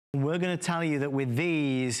We're going to tell you that with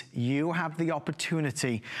these, you have the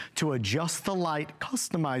opportunity to adjust the light,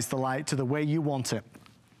 customize the light to the way you want it.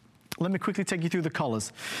 Let me quickly take you through the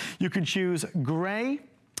colors. You can choose gray,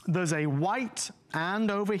 there's a white,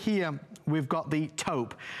 and over here, we've got the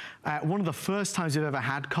taupe. One of the first times we've ever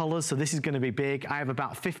had colors, so this is going to be big. I have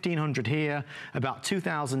about 1,500 here, about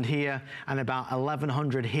 2,000 here, and about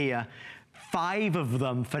 1,100 here. 5 of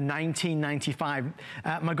them for $19.95.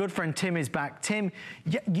 My good friend Tim is back. Tim,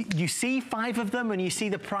 you see 5 of them and you see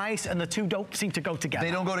the price and the two don't seem to go together.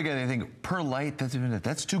 They don't go together. I think per light,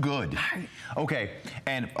 that's too good. Okay,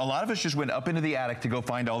 and a lot of us just went up into the attic to go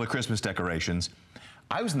find all the Christmas decorations.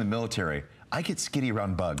 I was in the military. I get skitty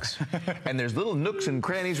around bugs. And there's little nooks and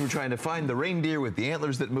crannies. We're trying to find the reindeer with the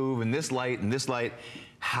antlers that move and this light and this light.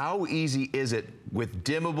 How easy is it with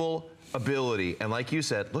dimmable ability? And like you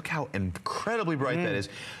said, look how incredibly bright that is.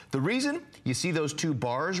 The reason you see those 2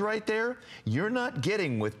 bars right there, you're not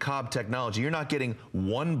getting with Cobb technology, you're not getting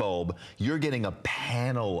one bulb, you're getting a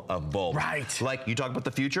panel of bulbs. Right. Like you talk about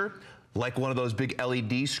the future, like one of those big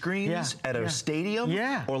LED screens at a stadium,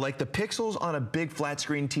 or like the pixels on a big flat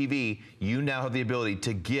screen TV, you now have the ability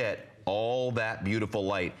to get all that beautiful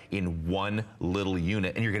light in one little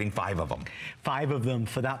unit, and you're getting 5 of them. 5 of them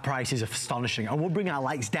for that price is astonishing. And we'll bring our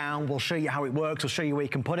lights down, we'll show you how it works, we'll show you where you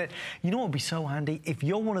can put it. You know what would be so handy? If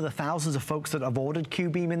you're one of the thousands of folks that have ordered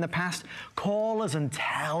Q-Beam in the past, call us and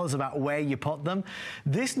tell us about where you put them.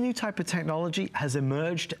 This new type of technology has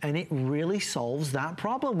emerged and it really solves that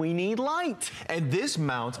problem. We need light. And this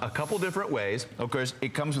mounts a couple different ways. Of course,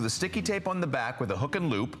 it comes with a sticky tape on the back with a hook and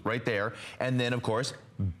loop right there. And then, of course,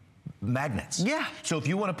 magnets. Yeah. So if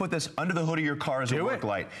you want to put this under the hood of your car as a work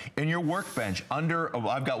light, in your workbench, under,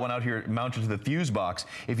 I've got one out here mounted to the fuse box.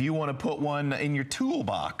 If you want to put one in your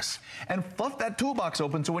toolbox and fluff that toolbox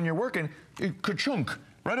open so when you're working, it ka-chunk.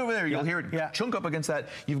 Right over there, you'll hear it chunk up against that.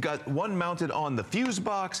 You've got one mounted on the fuse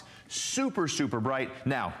box, super, super bright.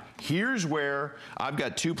 Now, here's where I've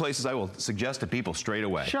got 2 places I will suggest to people straight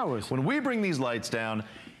away. Show us. When we bring these lights down,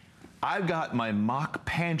 I've got my mock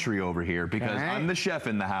pantry over here because I'm the chef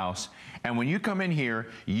in the house. And when you come in here,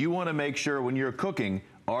 you want to make sure when you're cooking,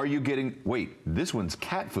 are you getting, wait, this one's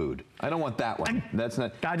cat food. I don't want that one. That's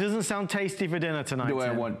not. That doesn't sound tasty for dinner tonight. Do I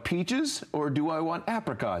want peaches or do I want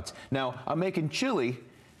apricots? Now, I'm making chili.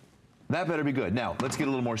 That better be good. Now, let's get a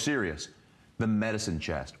little more serious. The medicine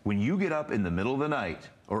chest. When you get up in the middle of the night,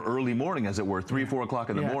 or early morning as it were, 3 or 4 o'clock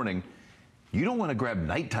in the morning, you don't want to grab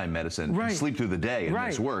nighttime medicine and sleep through the day and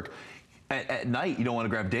miss work. At night, you don't want to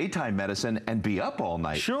grab daytime medicine and be up all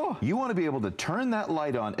night. Sure. You want to be able to turn that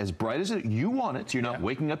light on as bright as you want it, so you're not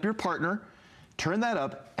waking up your partner. Turn that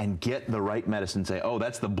up and get the right medicine. Say, oh,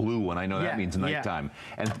 that's the blue one. I know that means nighttime.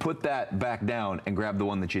 And put that back down and grab the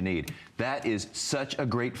one that you need. That is such a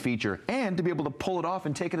great feature. And to be able to pull it off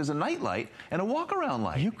and take it as a night light and a walk-around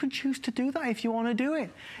light. You can choose to do that if you want to do it.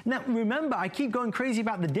 Now, remember, I keep going crazy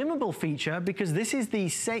about the dimmable feature because this is the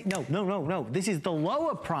this is the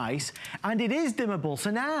lower price and it is dimmable. So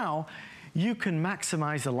now, you can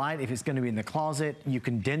maximize the light if it's going to be in the closet. You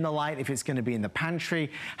can dim the light if it's going to be in the pantry.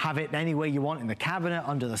 Have it any way you want in the cabinet,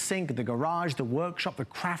 under the sink, the garage, the workshop, the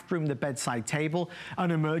craft room, the bedside table.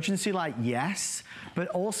 An emergency light, yes, but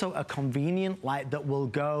also a convenient light that will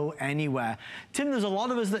go anywhere. Tim, there's a lot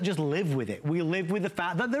of us that just live with it. We live with the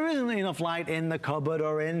fact that there isn't enough light in the cupboard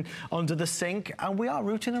or under the sink, and we are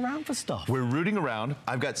rooting around for stuff. We're rooting around.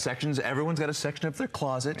 I've got sections. Everyone's got a section of their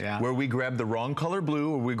closet where we grab the wrong color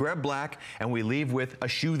blue or we grab black, and we leave with a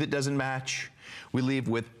shoe that doesn't match. We leave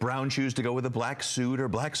with brown shoes to go with a black suit or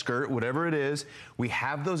black skirt, whatever it is. We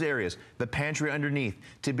have those areas. The pantry underneath,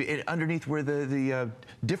 to be underneath where the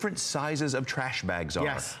different sizes of trash bags are.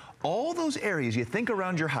 Yes. All those areas, you think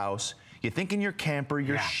around your house, you think in your camper,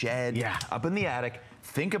 your shed, up in the attic.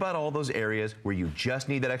 Think about all those areas where you just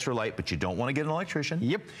need that extra light, but you don't want to get an electrician.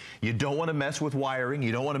 Yep. You don't want to mess with wiring.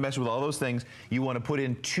 You don't want to mess with all those things. You want to put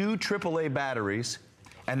in 2 AAA batteries,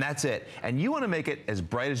 and that's it. And you want to make it as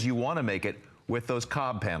bright as you want to make it with those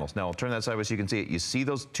Cobb panels. Now, I'll turn that sideways so you can see it. You see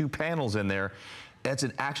those 2 panels in there. That's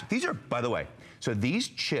an action. These are, by the way, so these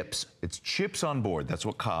chips, it's chips on board. That's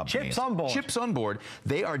what Cobb means. Chips on board. Chips on board.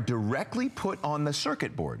 They are directly put on the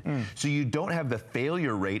circuit board. So you don't have the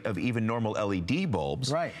failure rate of even normal LED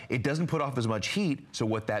bulbs. Right. It doesn't put off as much heat. So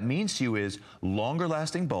what that means to you is longer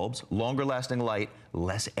lasting bulbs, longer lasting light,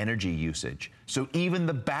 less energy usage. So even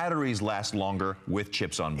the batteries last longer with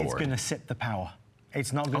chips on board. It's going to sip the power.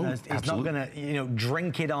 It's not gonna,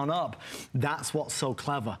 drink it on up. That's what's so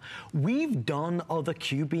clever. We've done other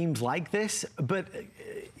Q-beams like this, but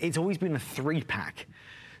it's always been a 3-pack.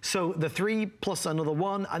 So the 3 plus another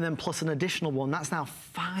 1 and then plus an additional 1, that's now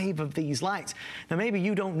 5 of these lights. Now maybe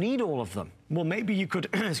you don't need all of them. Well, maybe you could,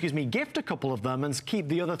 excuse me, gift a couple of them and keep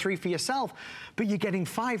the other 3 for yourself. But you're getting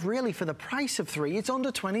 5 really for the price of 3. It's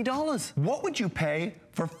under $20. What would you pay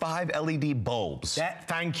for 5 LED bulbs?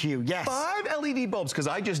 Thank you, yes. 5 LED bulbs, because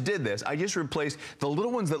I just did this. I just replaced the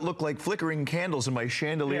little ones that look like flickering candles in my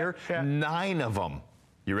chandelier, 9 of them.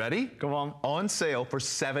 You ready? Go on. On sale for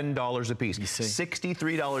 $7 a piece. You see.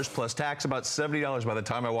 $63 plus tax, about $70 by the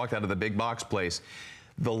time I walked out of the big box place.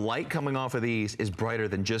 The light coming off of these is brighter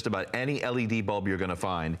than just about any LED bulb you're gonna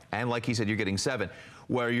find. And like he said, you're getting 7,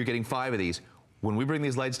 where you're getting 5 of these. When we bring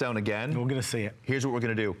these lights down again, we're gonna see it. Here's what we're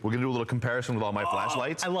gonna do. We're gonna do a little comparison with all my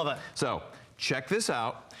flashlights. I love it. So, check this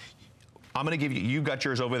out. I'm gonna give you, you've got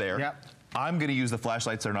yours over there. Yep. I'm gonna use the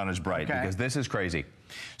flashlights that are not as bright because this is crazy.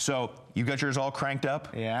 So, you've got yours all cranked up.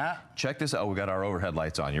 Yeah. Check this out. We got our overhead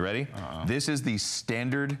lights on. You ready? This is the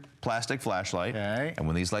standard plastic flashlight. Okay. And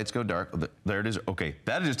when these lights go dark, there it is. Okay,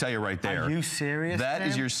 that'll just tell you right there. Are you serious? That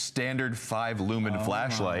is your standard 5 lumen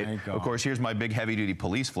flashlight. Of course, here's my big heavy duty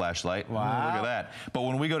police flashlight. Wow. Ooh, look at that. But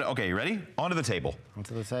when we go to, okay, you ready? Onto the table.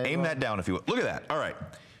 Onto the table. Aim that down if you would. Look at that. All right.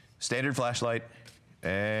 Standard flashlight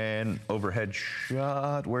and overhead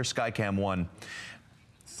shot. Where's Skycam 1?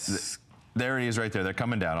 There it is right there. They're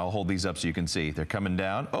coming down. I'll hold these up so you can see. They're coming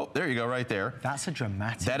down. Oh, there you go, right there. That's a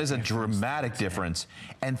dramatic That is a dramatic difference.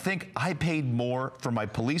 And think, I paid more for my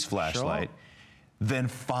police flashlight than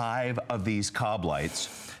 5 of these cob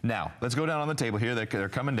lights. Now, let's go down on the table here. They're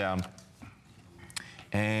coming down.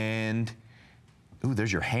 And, ooh,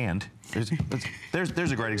 there's your hand. There's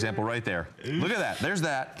a great example right there. Look at that. There's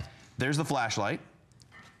that. There's the flashlight.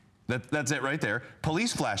 That's it right there.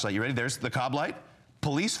 Police flashlight. You ready? There's the cob light.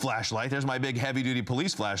 Police flashlight. There's my big heavy-duty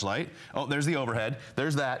police flashlight. Oh, there's the overhead.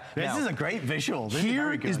 There's that. This is a great visual.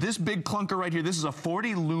 Here is this big clunker right here. This is a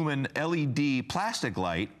 40-lumen LED plastic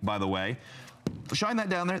light, by the way. Shine that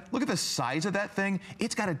down there. Look at the size of that thing.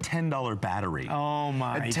 It's got a $10 battery. Oh,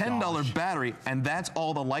 my gosh. A $10 battery, and that's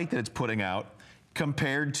all the light that it's putting out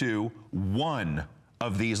compared to 1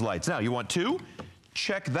 of these lights. Now, you want 2?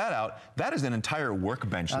 Check that out. That is an entire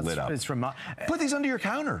workbench lit up. It's Put these under your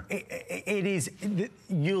counter. It is,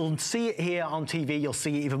 you'll see it here on TV. You'll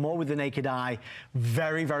see it even more with the naked eye.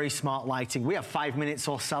 Very, very smart lighting. We have 5 minutes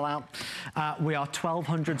or sellout. We are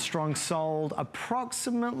 1,200 strong sold.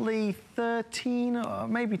 Approximately 13 or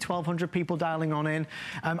maybe 1,200 people dialing on in.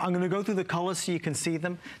 I'm going to go through the colors so you can see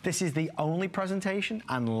them. This is the only presentation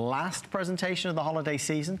and last presentation of the holiday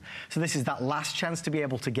season. So this is that last chance to be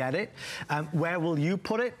able to get it. Where will you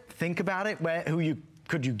put it? Think about it.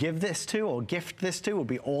 Could you give this to or gift this to? Would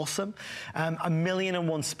be awesome.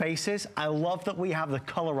 1,000,001 spaces. I love that we have the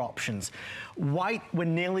color options. White, we're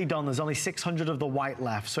nearly done. There's only 600 of the white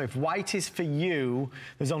left. So if white is for you,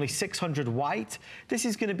 there's only 600 white. This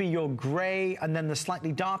is going to be your gray, and then the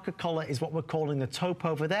slightly darker color is what we're calling the taupe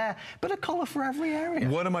over there, but a color for every area.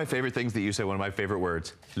 One of my favorite things that you say, one of my favorite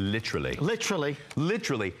words, literally. Literally.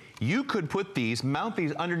 Literally. You could put these, mount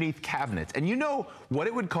these underneath cabinets, and you know what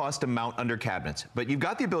it would cost to mount under cabinets. But you've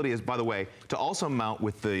got the ability, by the way, to also mount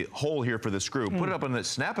with the hole here for the screw. Put it up on it,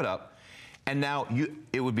 snap it up, and now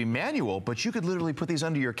it would be manual, but you could literally put these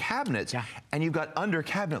under your cabinets, and you've got under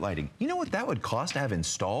cabinet lighting. You know what that would cost to have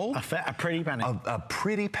installed? A pretty penny. A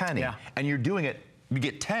pretty penny. And you're doing it. You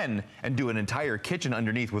get 10 and do an entire kitchen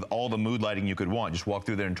underneath with all the mood lighting you could want. Just walk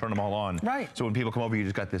through there and turn them all on. Right. So when people come over, you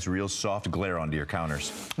just got this real soft glare onto your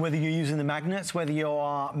counters. Whether you're using the magnets, whether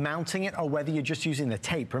you're mounting it, or whether you're just using the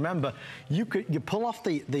tape. Remember, you pull off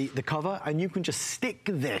the cover and you can just stick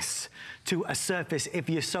this to a surface if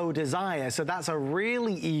you so desire. So that's a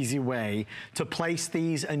really easy way to place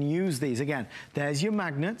these and use these. Again, there's your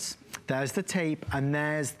magnets, there's the tape, and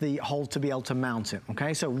there's the hole to be able to mount it,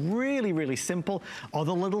 okay? So really, really simple.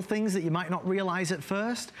 Other little things that you might not realize at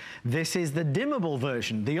first, this is the dimmable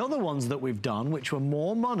version. The other ones that we've done, which were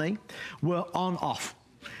more money, were on-off.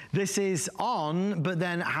 This is on, but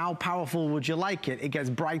then how powerful would you like it? It gets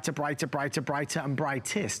brighter, brighter, brighter, brighter, and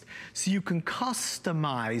brightest. So you can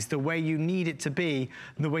customize the way you need it to be,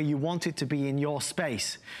 the way you want it to be in your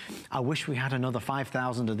space. I wish we had another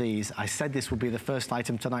 5,000 of these. I said this would be the first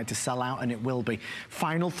item tonight to sell out, and it will be.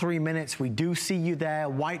 Final 3 minutes, we do see you there.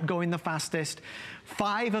 White going the fastest.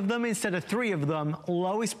 5 of them instead of 3 of them.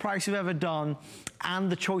 Lowest price we've ever done.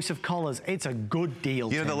 And the choice of colors. It's a good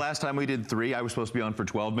deal. You know, the last time we did 3, I was supposed to be on for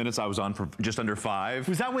 12 minutes. minutes. I was on for just under 5.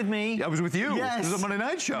 Was that with me? I was with you. Yes. This is a Monday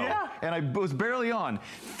night show. Yeah. And I was barely on.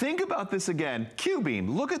 Think about this again. Q-Beam,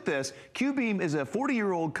 look at this. Q-Beam is a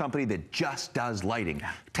 40-year-old company that just does lighting.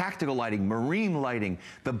 Tactical lighting, marine lighting,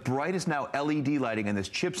 the brightest now LED lighting, and this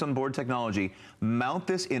chips on board technology. Mount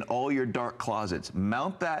this in all your dark closets.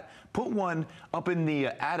 Mount that, put one up in the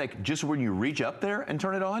attic just when you reach up there and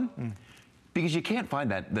turn it on. Because you can't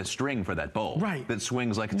find the string for that bulb that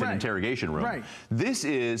swings like it's an interrogation room. This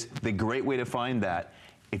is the great way to find that.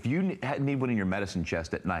 If you need one in your medicine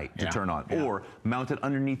chest at night to turn on, or mount it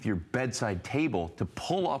underneath your bedside table to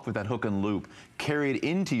pull off with that hook and loop, carry it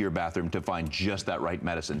into your bathroom to find just that right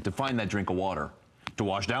medicine, to find that drink of water, to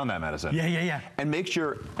wash down that medicine. And make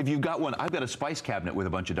sure, if you've got one, I've got a spice cabinet with a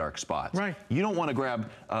bunch of dark spots. You don't want to grab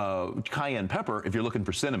cayenne pepper if you're looking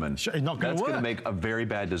for cinnamon. It's not gonna That's work. going to make a very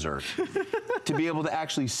bad dessert. To be able to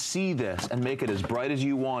actually see this and make it as bright as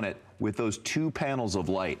you want it with those 2 panels of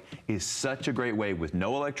light is such a great way, with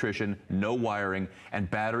no electrician, no wiring, and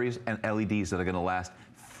batteries and LEDs that are going to last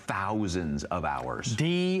thousands of hours.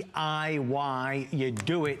 DIY, you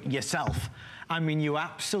do it yourself. I mean, you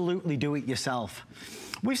absolutely do it yourself.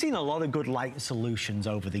 We've seen a lot of good light solutions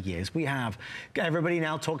over the years. We have. Everybody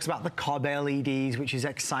now talks about the Cobb LEDs, which is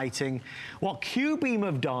exciting. What Q-Beam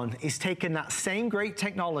have done is taken that same great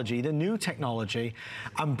technology, the new technology,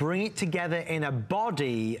 and bring it together in a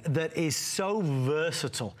body that is so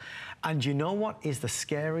versatile. And you know what is the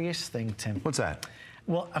scariest thing, Tim? What's that?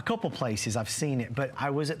 Well, a couple places I've seen it, but I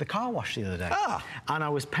was at the car wash the other day. And I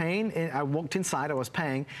was paying, I walked inside, I was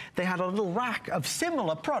paying. They had a little rack of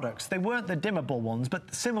similar products. They weren't the dimmable ones, but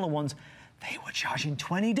the similar ones. They were charging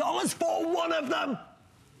 $20 for one of them.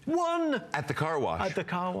 One! At the car wash? At the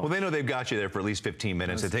car wash. Well, they know they've got you there for at least 15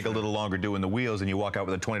 minutes. They take a little longer doing the wheels, and you walk out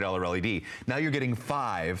with a $20 LED. Now you're getting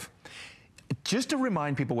 5. Just to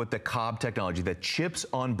remind people what the Cobb technology, the chips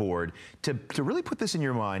on board, to really put this in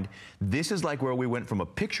your mind, this is like where we went from a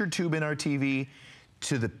picture tube in our TV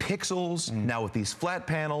to the pixels, now with these flat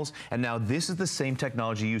panels, and now this is the same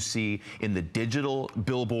technology you see in the digital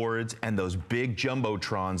billboards and those big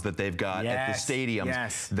jumbotrons that they've got at the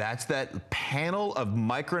stadiums. That's that panel of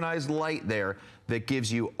micronized light there that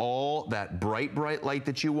gives you all that bright, bright light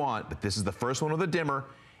that you want, but this is the first one with a dimmer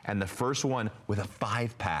and the first one with a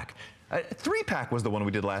 5-pack. 3-pack was the one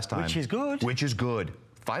we did last time. Which is good. Which is good.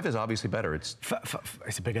 5 is obviously better. It's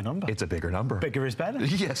a bigger number. It's a bigger number. Bigger is better.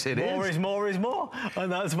 Yes, it is. More is more is more.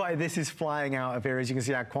 And that's why this is flying out of here. As you can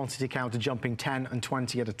see, our quantity counter jumping 10 and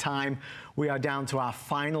 20 at a time. We are down to our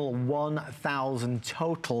final 1,000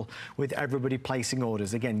 total with everybody placing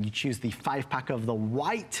orders. Again, you choose the 5-pack of the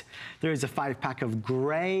white. There is a 5-pack of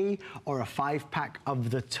gray or a 5-pack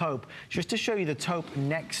of the taupe. Just to show you the taupe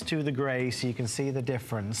next to the gray so you can see the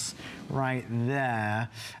difference right there.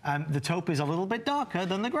 The taupe is a little bit darker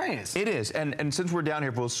than the gray is. It is, and since we're down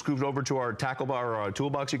here, we'll scoot over to our tackle bar or our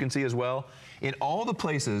toolbox you can see as well. In all the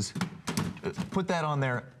places, put that on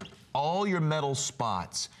there, all your metal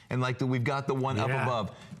spots, and like we've got the one up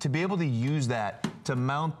above, to be able to use that, to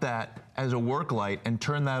mount that as a work light and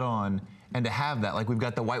turn that on, and to have that, like we've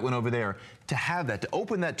got the white one over there, to have that, to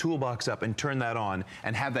open that toolbox up and turn that on,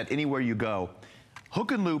 and have that anywhere you go.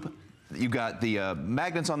 Hook and loop, you've got the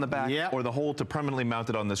magnets on the back, or the hole to permanently mount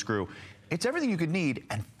it on the screw. It's everything you could need,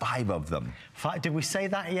 and 5 of them. Did we say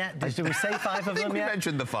that yet? Did we say 5 of them yet? I think we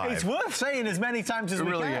mentioned the 5. It's worth saying as many times as we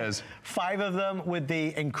can. It really is. 5 of them with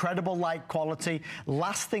the incredible light quality.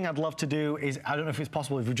 Last thing I'd love to do is, I don't know if it's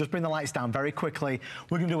possible, if we just bring the lights down very quickly,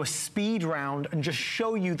 we're going to do a speed round and just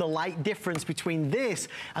show you the light difference between this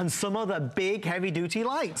and some other big heavy-duty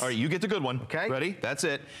lights. All right, you get the good one. Okay. Ready? That's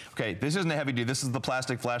it. Okay, this isn't a heavy duty. This is the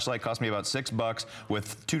plastic flashlight. Cost me about $6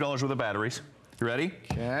 with $2 worth of batteries. You ready?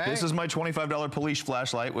 Okay. This is my $25 police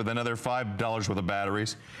flashlight with another $5 worth of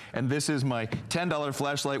batteries. And this is my $10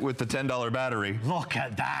 flashlight with the $10 battery. Look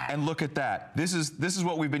at that. And look at that. This is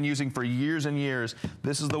what we've been using for years and years.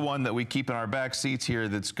 This is the one that we keep in our back seats here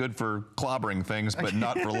that's good for clobbering things, but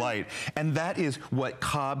not for light. And that is what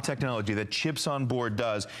Cobb technology, that chips on board,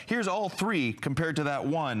 does. Here's all 3 compared to that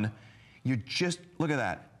one. You just, look at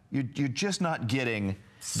that. You're just not getting...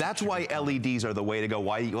 That's why LEDs are the way to go.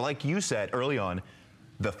 Why, like you said early on,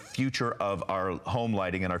 the future of our home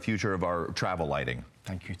lighting and our future of our travel lighting.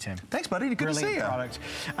 Thank you, Tim. Thanks, buddy. Good to see you. Product.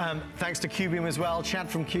 Thanks to Q-Beam as well. Chad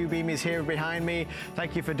from Q-Beam is here behind me.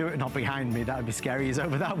 Thank you for doing it. Not behind me. That would be scary. He's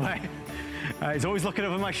over that way. He's always looking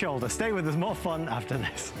over my shoulder. Stay with us. More fun after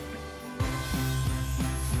this.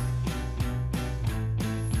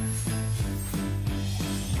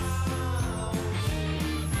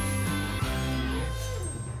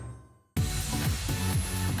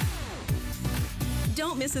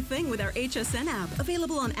 Don't miss a thing with our HSN app,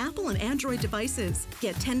 available on Apple and Android devices.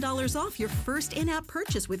 Get $10 off your first in-app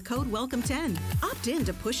purchase with code WELCOME10. Opt in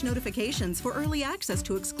to push notifications for early access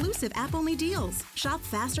to exclusive app-only deals. Shop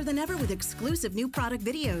faster than ever with exclusive new product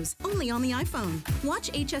videos, only on the iPhone. Watch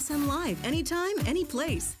HSN Live anytime, any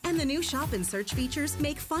place. And the new shop and search features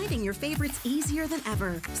make finding your favorites easier than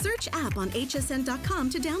ever. Search app on hsn.com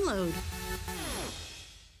to download.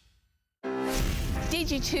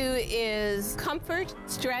 DG2 is comfort,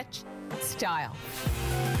 stretch, style.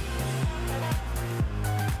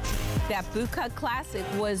 That bootcut classic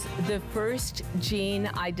was the first jean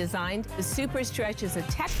I designed. The Super Stretch is a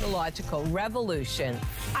technological revolution.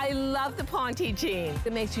 I love the Ponte jean.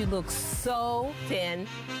 It makes you look so thin.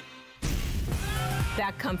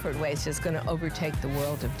 That comfort waist is going to overtake the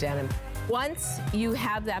world of denim. Once you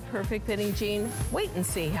have that perfect fitting jean, wait and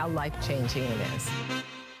see how life-changing it is.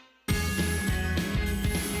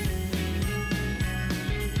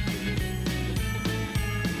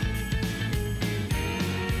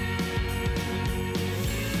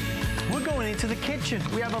 Into the kitchen.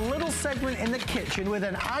 We have a little segment in the kitchen with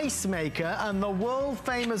an ice maker and the world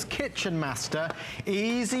famous kitchen master,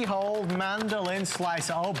 Easy Hold Mandolin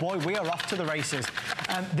Slicer. Oh boy, we are off to the races.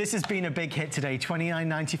 This has been a big hit today.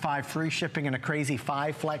 $29.95 free shipping and a crazy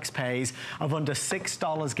 5 flex pays of under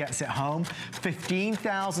 $6 gets it home.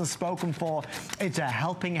 15,000 spoken for. It's a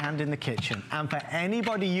helping hand in the kitchen. And for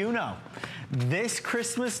anybody you know, this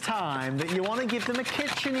Christmas time that you want to give them a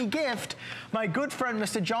kitchen-y gift, my good friend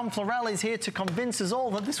Mr. John Florell is here to convince us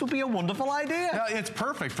all that this would be a wonderful idea. Yeah, it's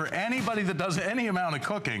perfect for anybody that does any amount of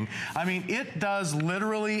cooking. I mean, it does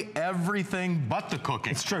literally everything but the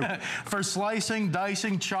cooking. It's true. For slicing,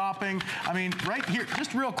 dicing, chopping. I mean, right here,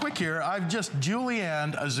 just real quick here, I've just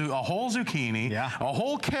julienned a whole zucchini, a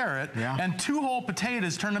whole carrot, and 2 whole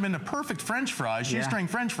potatoes, turned them into perfect French fries, shoestring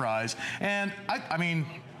French fries, and I mean,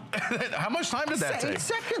 how much time did that take? 8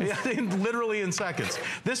 seconds. Yeah, literally in seconds.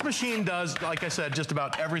 This machine does, like I said, just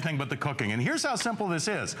about everything but the cooking. And here's how simple this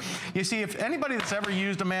is. You see, if anybody that's ever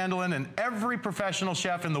used a mandolin, and every professional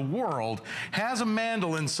chef in the world has a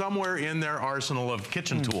mandolin somewhere in their arsenal of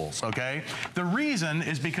kitchen tools, okay? The reason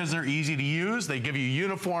is because they're easy to use. They give you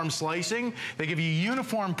uniform slicing. They give you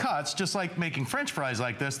uniform cuts, just like making French fries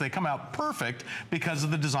like this. They come out perfect because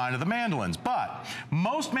of the design of the mandolins. But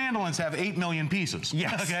most mandolins have 8 million pieces.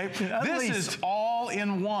 Yes. Okay? This is all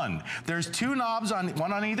in one. There's 2 knobs,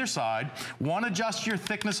 one on either side. One adjusts your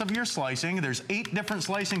thickness of your slicing. There's 8 different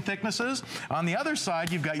slicing thicknesses. On the other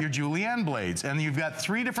side, you've got your julienne blades, and you've got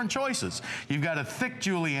 3 different choices. You've got a thick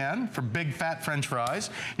julienne for big fat French fries.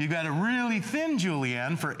 You've got a really thin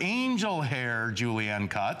julienne for angel hair julienne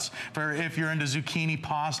cuts, for if you're into zucchini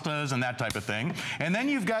pastas and that type of thing. And then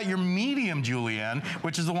you've got your medium julienne,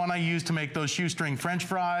 which is the one I use to make those shoestring French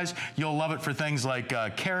fries. You'll love it for things like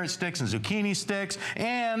carrot sticks and zucchini sticks,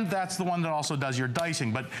 and that's the one that also does your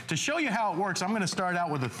dicing. But to show you how it works, I'm going to start out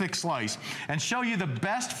with a thick slice and show you the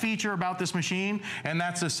best feature about this machine, and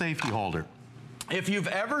that's a safety holder. If you've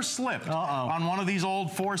ever slipped on one of these old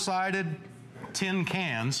 4-sided tin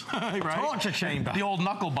cans, right? Torture chamber. The old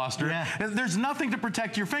knuckle buster. Yeah. There's nothing to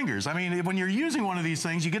protect your fingers. I mean, when you're using one of these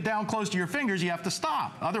things, you get down close to your fingers, you have to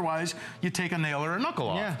stop. Otherwise, you take a nail or a knuckle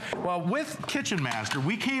off. Yeah. Well, with Kitchen Master,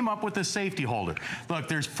 we came up with this safety holder. Look,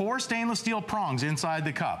 there's 4 stainless steel prongs inside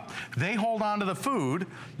the cup. They hold on to the food,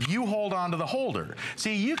 you hold on to the holder.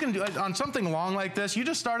 See, you can do it on something long like this. You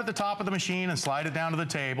just start at the top of the machine and slide it down to the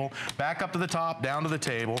table, back up to the top, down to the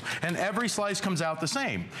table, and every slice comes out the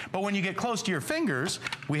same. But when you get close to your fingers,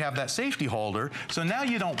 we have that safety holder, so now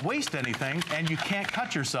you don't waste anything and you can't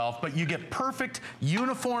cut yourself, but you get perfect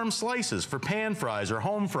uniform slices for pan fries or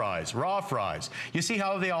home fries, raw fries. You see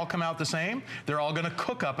how they all come out the same? They're all going to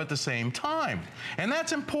cook up at the same time, and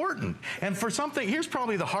that's important. And for something, here's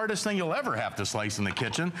probably the hardest thing you'll ever have to slice in the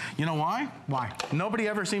kitchen. You know why? Why? Nobody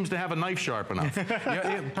ever seems to have a knife sharp enough.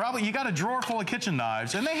 You got a drawer full of kitchen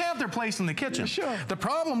knives, and they have their place in the kitchen. Sure. The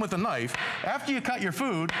problem with a knife, after you cut your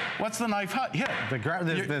food, what's the knife hit? The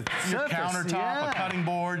your countertop, a cutting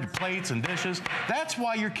board, your plates and dishes. That's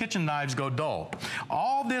why your kitchen knives go dull.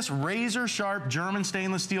 All this razor sharp German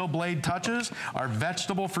stainless steel blade touches are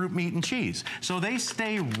vegetable, fruit, meat, and cheese. So they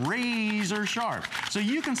stay razor sharp. So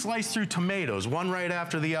you can slice through tomatoes, one right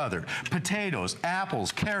after the other, potatoes,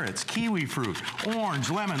 apples, carrots, kiwi fruit, orange,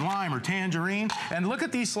 lemon, lime, or tangerine. And look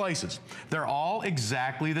at these slices. They're all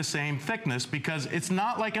exactly the same thickness because it's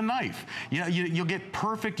not like a knife. You'll get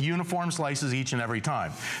perfect uniform slices each and every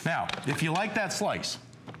time. Now, if you like that slice,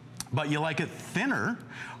 but you like it thinner,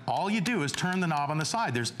 all you do is turn the knob on the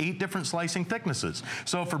side. There's 8 different slicing thicknesses.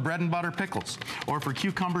 So for bread and butter pickles, or for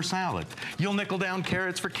cucumber salad, you'll nickel down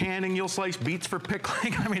carrots for canning, you'll slice beets for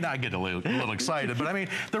pickling. I mean, I get a little excited, but I mean,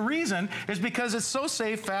 the reason is because it's so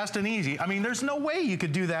safe, fast, and easy. I mean, there's no way you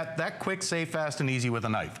could do that quick, safe, fast, and easy with a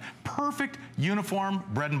knife. Perfect, uniform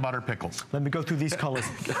bread and butter pickles. Let me go through these colors.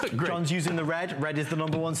 Great. John's using the red. Red is the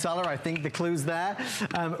 #1 seller. I think the clue's there.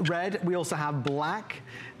 Red, we also have black.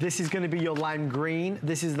 This is going to be your lime green.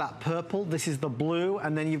 This is that purple. This is the blue.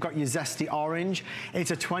 And then you've got your zesty orange.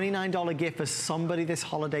 It's a $29 gift for somebody this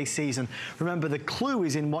holiday season. Remember, the clue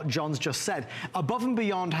is in what John's just said. Above and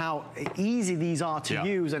beyond how easy these are to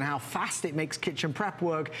use and how fast it makes kitchen prep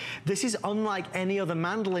work, this is unlike any other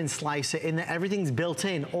mandolin slicer in that everything's built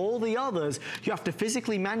in. All the others, you have to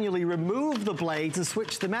physically, manually remove the blades and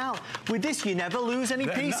switch them out. With this, you never lose any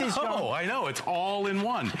pieces, John. No, I know. It's all in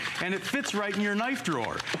one. And it fits right in your knife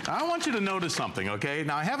drawer. I want you to notice something, okay?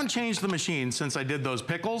 Now, I haven't changed the machine since I did those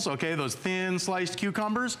pickles, okay? Those thin sliced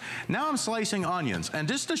cucumbers. Now I'm slicing onions. And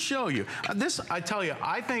just to show you, this, I tell you,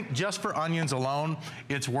 I think just for onions alone,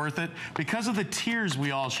 it's worth it because of the tears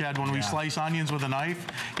we all shed when we slice onions with a knife.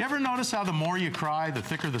 You ever notice how the more you cry, the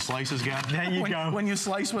thicker the slices get? There you go. When you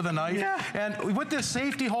slice with a knife. Yeah. And with this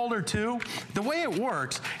safety holder too, the way it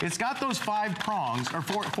works, it's got those 5 prongs, or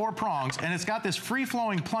four prongs, and it's got this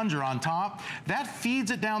free-flowing plunger on top. That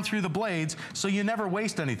feeds it down through the blades so you never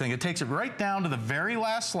waste anything. It takes it right down to the very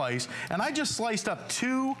last slice, and I just sliced up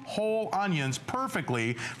 2 whole onions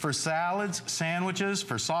perfectly for salads, sandwiches,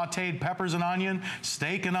 for sauteed peppers and onion,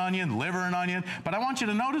 steak and onion, liver and onion. But I want you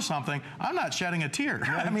to notice something. I'm not shedding a tear.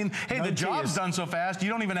 I mean, hey, the job's done so fast, you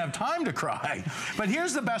don't even have time to cry. But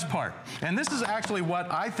here's the best part, and this is actually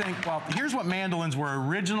what I think, well, here's what mandolins were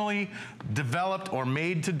originally developed or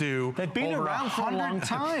made to do. They've been around for a long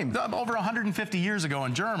time. Over 150 years ago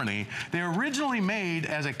in Germany. They were originally made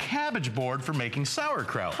as a cabbage board for making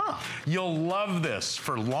sauerkraut. You'll love this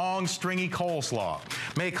for long, stringy coleslaw.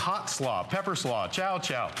 Make hot slaw, pepper slaw, chow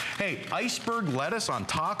chow. Hey, iceberg lettuce on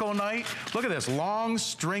taco night. Look at this, long,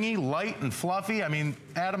 stringy, light, and fluffy. I mean,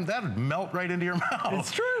 Adam, that would melt right into your mouth.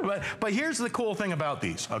 It's true. But here's the cool thing about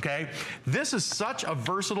these, okay? This is such a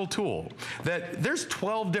versatile tool that there's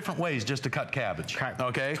 12 different ways just to cut cabbage,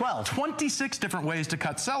 okay? 12. 26 different ways to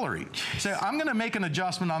cut celery. So I'm gonna make an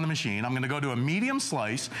adjustment on the machine. I'm gonna go to a medium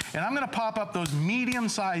slice, and I'm gonna pop up those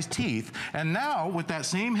medium-sized teeth, and now with that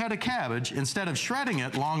same head of cabbage, instead of shredding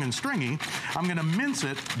it long and stringy, I'm gonna mince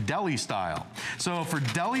it deli style. So for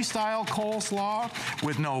deli style coleslaw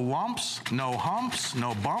with no lumps, no humps,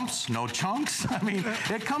 no bumps, no chunks, I mean,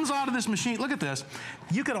 it comes out of this machine. Look at this.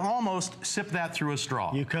 You could almost sip that through a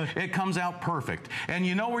straw. You could. It comes out perfect. And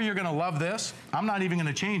you know where you're gonna love this? I'm not even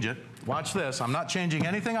gonna change it. Watch this. I'm not changing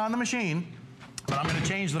anything on the machine, but I'm gonna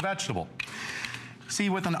change the vegetable. See,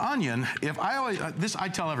 with an onion, if I always, I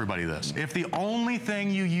tell everybody this, if the only thing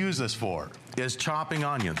you use this for is chopping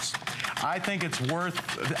onions, I think it's worth,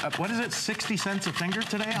 what is it, 60 cents a finger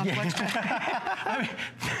today on FlexPay? I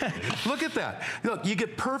mean, look at that. Look, you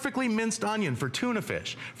get perfectly minced onion for tuna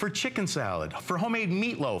fish, for chicken salad, for homemade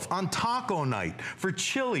meatloaf, on taco night, for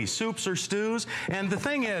chili, soups, or stews. And the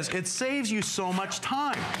thing is, it saves you so much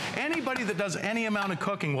time. Anybody that does any amount of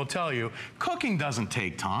cooking will tell you, cooking doesn't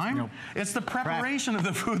take time. Nope. It's the preparation of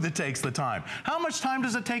the food that takes the time. How much time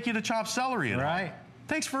does it take you to chop celery at all? Right.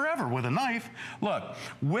 Takes forever with a knife. Look,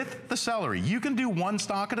 with the celery, you can do 1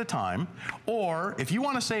 stalk at a time, or if you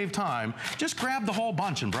want to save time, just grab the whole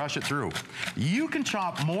bunch and brush it through. You can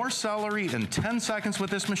chop more celery in 10 seconds with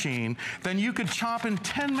this machine than you could chop in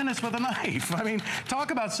 10 minutes with a knife. I mean,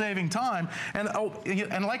 talk about saving time. And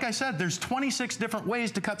and like I said, there's 26 different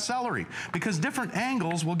ways to cut celery because different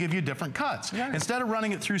angles will give you different cuts. Yeah. Instead of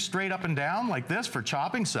running it through straight up and down like this for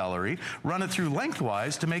chopping celery, run it through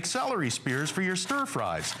lengthwise to make celery spears for your stir fry.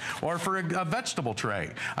 Or for a vegetable tray.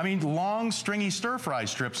 I mean, long, stringy stir-fry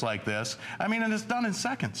strips like this. I mean, and it's done in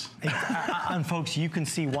seconds. And folks, you can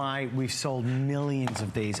see why we've sold millions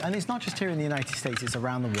of these. And it's not just here in the United States, it's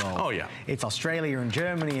around the world. Oh, yeah. It's Australia and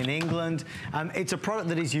Germany and England. It's a product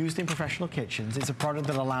that is used in professional kitchens. It's a product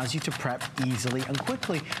that allows you to prep easily and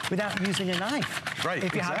quickly without using a knife. Right,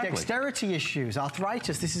 If you have dexterity issues,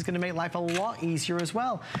 arthritis, this is going to make life a lot easier as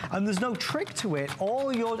well. And there's no trick to it.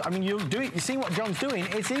 I mean, you'll do it. You see what John's doing. doing.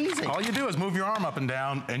 It's easy. All you do is move your arm up and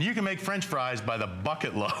down, and you can make French fries by the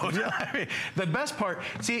bucket load. I mean, the best part,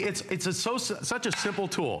 see, it's such a simple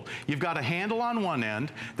tool. You've got a handle on one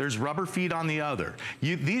end, there's rubber feet on the other.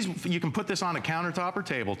 You can put this on a countertop or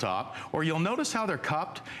tabletop, or you'll notice how they're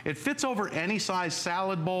cupped. It fits over any size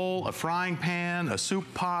salad bowl, a frying pan, a soup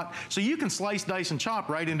pot, so you can slice, dice, and chop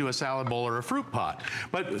right into a salad bowl or a fruit pot.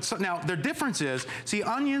 But now, the difference is, see,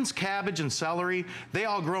 onions, cabbage, and celery, they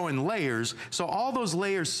all grow in layers, so all those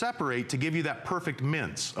layers separate to give you that perfect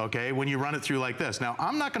mince, okay, when you run it through like this. Now,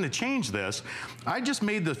 I'm not going to change this. I just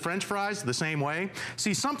made the French fries the same way.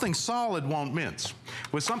 See, something solid won't mince.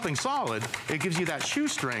 With something solid, it gives you that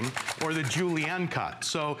shoestring or the julienne cut.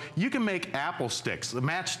 So you can make apple sticks, the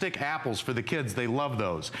matchstick apples for the kids. They love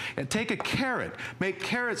those. And take a carrot, make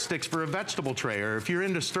carrot sticks for a vegetable tray, or if you're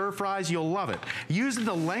into stir fries, you'll love it. Use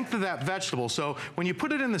the length of that vegetable. So when you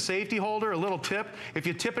put it in the safety holder, a little tip, if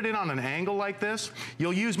you tip it in on an angle like this,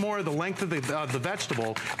 you'll use more of the length of the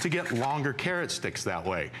vegetable to get longer carrot sticks that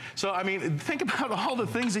way. So, I mean, think about all the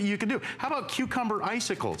things that you can do. How about cucumber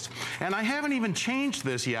icicles? And I haven't even changed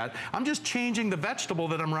this yet. I'm just changing the vegetable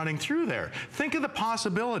that I'm running through there. Think of the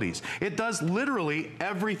possibilities. It does literally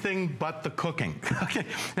everything but the cooking. Okay,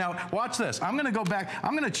 now watch this. I'm gonna go back,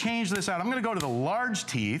 I'm gonna change this out. I'm gonna go to the large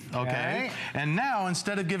teeth, okay? And now,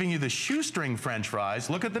 instead of giving you the shoestring French fries,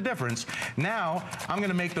 look at the difference. Now, I'm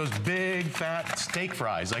gonna make those big, fat steak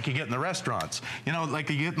fries like you get in the restaurants. You know, like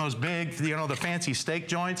you get in those big, you know, the fancy steak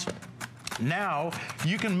joints. Now,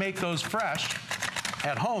 you can make those fresh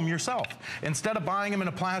at home yourself. Instead of buying them in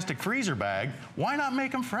a plastic freezer bag, why not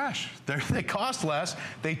make them fresh? They cost less,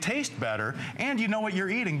 they taste better, and you know what you're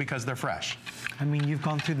eating because they're fresh. I mean, you've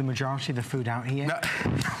gone through the majority of the food out here. No.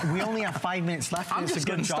 We only have 5 minutes left. I'm just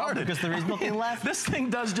getting started because there is nothing left. This thing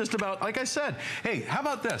does just about, like I said, hey, how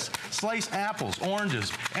about this? Sliced apples,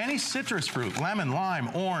 oranges, any citrus fruit, lemon, lime,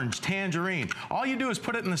 orange, tangerine. All you do is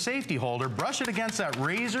put it in the safety holder, brush it against that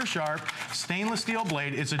razor sharp stainless steel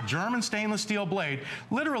blade. It's a German stainless steel blade.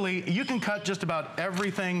 Literally, you can cut just about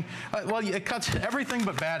everything. Well, it cuts everything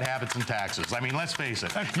but bad habits and taxes. I mean, let's face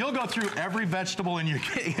it. You'll go through every vegetable in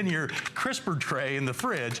your crisper tray in the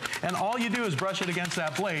fridge, and all you do is brush it against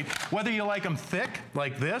that blade. Whether you like them thick,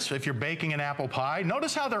 like this, if you're baking an apple pie,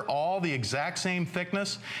 notice how they're all the exact same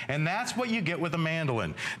thickness, and that's what you get with a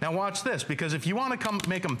mandolin. Now watch this, because if you want to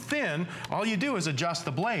make them thin, all you do is adjust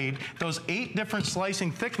the blade. Those 8 different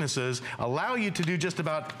slicing thicknesses allow you to do just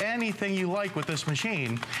about anything you like with this machine.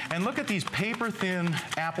 And look at these paper-thin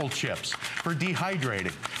apple chips for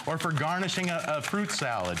dehydrating or for garnishing a fruit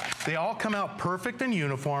salad. They all come out perfect and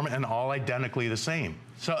uniform and all identically the same.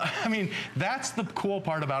 So, I mean, that's the cool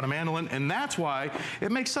part about a mandolin, and that's why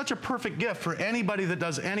it makes such a perfect gift for anybody that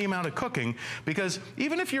does any amount of cooking, because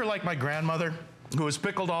even if you're like my grandmother, who was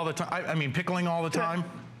pickled all the time, pickling all the time,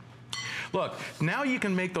 look, now you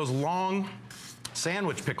can make those long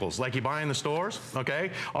sandwich pickles like you buy in the stores,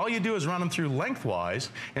 okay? All you do is run them through lengthwise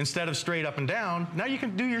instead of straight up and down. Now you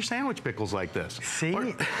can do your sandwich pickles like this. See,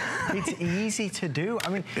 it's easy to do. I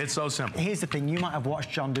mean, it's so simple. Here's the thing, you might have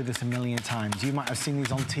watched John do this a million times. You might have seen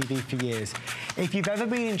these on TV for years. If you've ever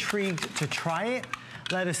been intrigued to try it,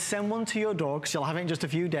 let us send one to your door, because you'll have it in just a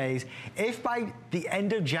few days. If by the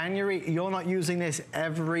end of January you're not using this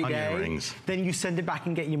every day, then you send it back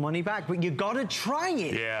and get your money back. But you got to try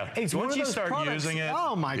it. Yeah. It's once you start using it,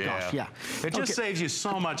 oh my gosh, yeah. It just saves you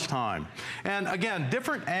so much time. And again,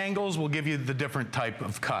 different angles will give you the different type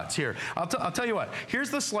of cuts. Here, I'll tell you what. Here's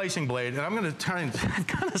the slicing blade, and I'm going to try and I've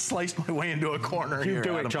kind of sliced my way into a corner here. You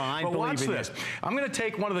do it, John. I believe in you. But watch this. I'm going to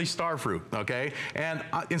take one of these star fruit, okay? And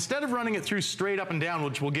instead of running it through straight up and down,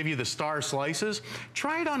 which will give you the star slices,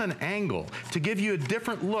 try it on an angle to give you a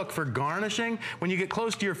different look for garnishing. When you get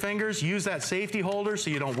close to your fingers, use that safety holder so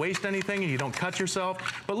you don't waste anything and you don't cut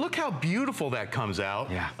yourself. But look how beautiful that comes out,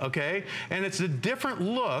 okay? And it's a different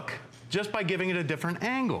look just by giving it a different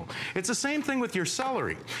angle. It's the same thing with your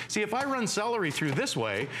celery. See, if I run celery through this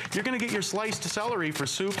way, you're gonna get your sliced celery for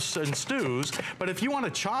soups and stews, but if you wanna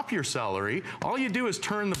chop your celery, all you do is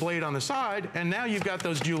turn the blade on the side, and now you've got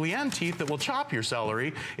those julienne teeth that will chop your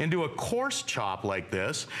celery into a coarse chop like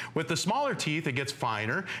this. With the smaller teeth, it gets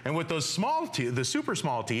finer, and with those small teeth, the super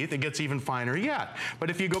small teeth, it gets even finer yet. But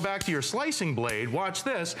if you go back to your slicing blade, watch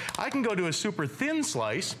this, I can go to a super thin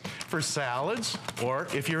slice for salads, or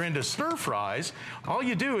if you're into stir fries, all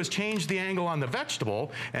you do is change the angle on the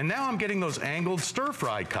vegetable, and now I'm getting those angled stir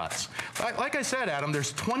fry cuts. Like I said, Adam,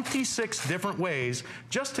 there's 26 different ways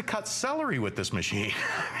just to cut celery with this machine.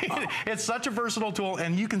 It's such a versatile tool,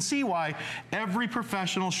 and you can see why every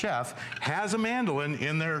professional chef has a mandolin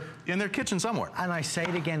in their kitchen somewhere. And I say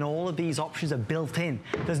it again, all of these options are built in.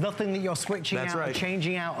 There's nothing that you're switching out, or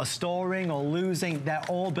changing out, or storing, or losing. They're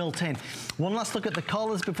all built in. One last look at the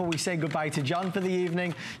colors before we say goodbye to John for the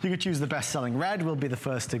evening. You could choose the best-selling red, will be the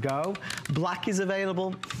first to go. Black is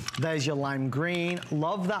available. There's your lime green.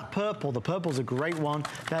 Love that purple. The purple's a great one.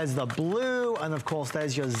 There's the blue, and of course,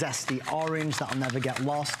 there's your zesty orange. That'll never get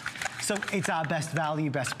lost. So it's our best value,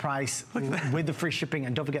 best price with the free shipping,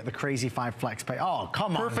 and don't forget the crazy 5 flex pay. Oh,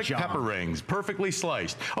 come on, Perfect John. pepper rings, perfectly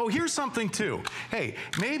sliced. Oh, here's something too. Hey,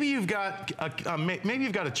 maybe you've got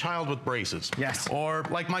a child with braces. Yes. Or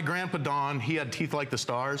like my grandpa Don, he had teeth like the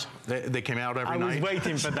stars. They came out every night. I was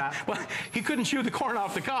waiting for that. Well, he couldn't chew the corn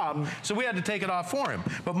off the cob, so we had to take it off for him.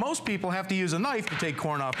 But most people have to use a knife to take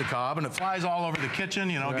corn off the cob, and it flies all over the kitchen.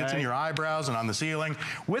 You know, gets in your eyebrows and on the ceiling.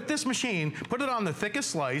 With this machine, put it on the thickest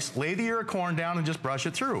slice, lay the ear of corn down, and just brush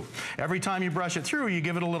it through. Every time you brush it through, you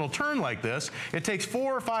give it a little turn like this. It takes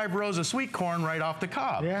 4 or 5 rows of sweet corn right off the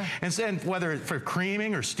cob. Yeah. And whether it's for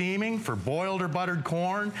creaming or steaming, for boiled or buttered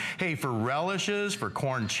corn, hey, for relishes, for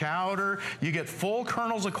corn chowder, you get full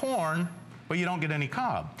kernels of corn, but you don't get any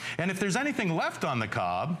cob. And if there's anything left on the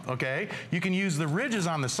cob, okay, you can use the ridges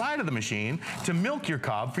on the side of the machine to milk your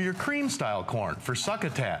cob for your cream style corn, for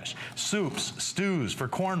succotash, soups, stews, for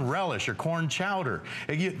corn relish or corn chowder.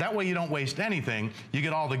 That way you don't waste anything. You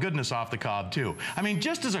get all the goodness off the cob too. I mean,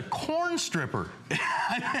 just as a corn stripper,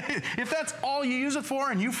 if that's all you use it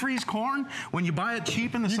for, and you freeze corn when you buy it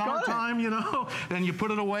cheap in the summertime, you know, and you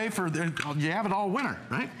put it away for, you have it all winter,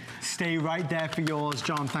 right? Stay right there for yours,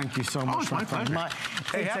 John. Thank you so much. My pleasure.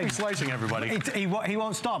 Hey, happy slicing, everybody. He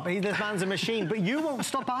won't stop. This man's a machine, but you won't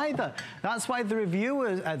stop either. That's why the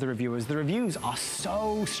reviews are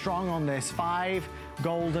so strong on this. 5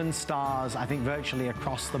 golden stars, I think, virtually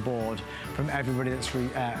across the board from everybody that's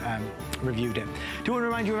reviewed it. Do want to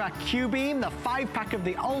remind you of our Q-Beam, the 5-pack of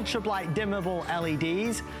the ultra bright dimmable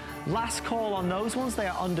LEDs. Last call on those ones. They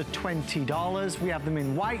are under $20. We have them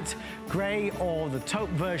in white, gray, or the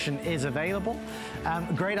taupe version is available.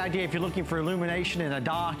 Great idea if you're looking for illumination in a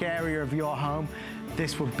dark area of your home.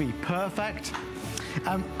 This would be perfect.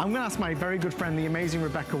 I'm going to ask my very good friend, the amazing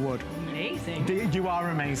Rebecca Wood. Amazing. You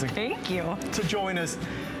are amazing. Thank you. To join us.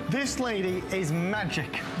 This lady is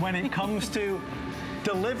magic when it comes to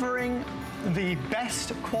delivering the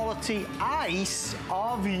best quality ice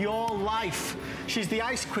of your life. She's the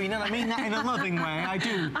ice queen, and I mean that in a loving way. I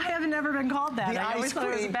do. I have never been called that. I always thought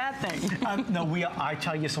it was a bad thing. No, I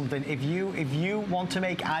tell you something. If you want to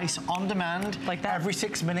make ice on demand, like that, every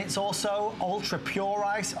 6 minutes or so, ultra pure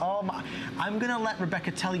ice. Oh my! I'm gonna let Rebecca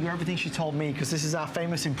tell you everything she told me, because this is our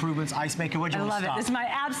famous improvements ice maker. Where do you want to start? I love it. It's my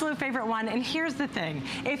absolute favorite one. And here's the thing: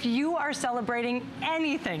 if you are celebrating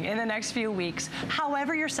anything in the next few weeks,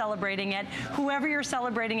 however you're celebrating it, whoever you're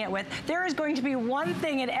celebrating it with, there is going to be one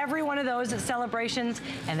thing in every one of those celebrations,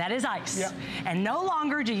 and that is ice. Yep. And no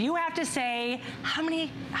longer do you have to say, how many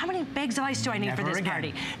bags of ice do I need for this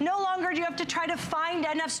party? No longer do you have to try to find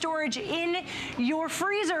enough storage in your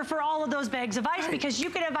freezer for all of those bags of ice, because you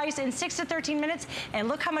can have ice in 6 to 13 minutes, and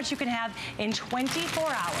look how much you can have in 24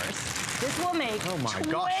 hours. This will make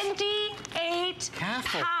 28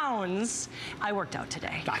 pounds. I worked out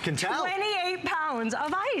today. I can tell. 28 pounds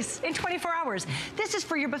of ice in 24 hours. This is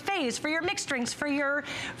for your buffets, for your mixed drinks, for your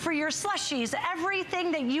slushies,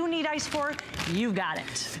 everything that you need ice for, you got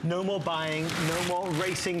it. No more buying, no more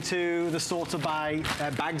racing to the store to buy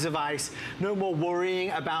bags of ice, no more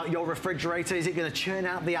worrying about your refrigerator. Is it going to churn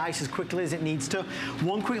out the ice as quickly as it needs to?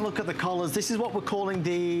 One quick look at the colors. This is what we're calling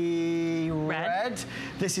the red.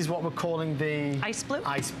 This is what we're calling the ice blue.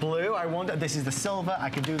 Ice blue. I wonder. This is the silver. I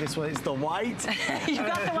can do this one. It's the white. You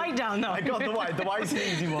got the white down though. I got the white. The white's an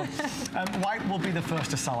easy one. White will be the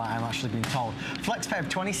first to sell out, I'm actually being told. FlexPay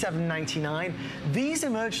 $27.99. These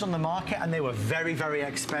emerged on the market and they were very, very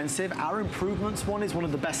expensive. Our Improvements one is one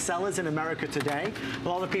of the best sellers in America today. A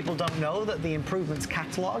lot of people don't know that the Improvements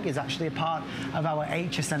catalog is actually a part of our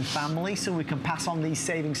HSN family, so we can pass on these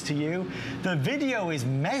savings to you. The video is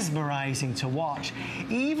mesmerizing to watch,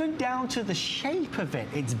 even down to the shape of it.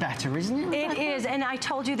 It's better, isn't isn't it, Rebecca? It is, and I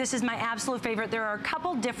told you this is my absolute favorite. There are a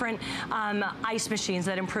couple different ice machines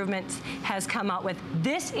that Improvements has come out with.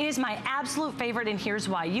 This is my absolute favorite, and here's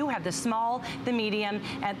why. You have the small, the medium,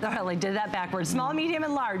 and I did that backwards. Small, medium,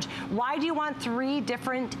 and large. Why do you want 3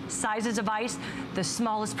 different sizes of ice? The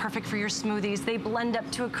small is perfect for your smoothies. They blend up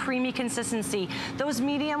to a creamy consistency. Those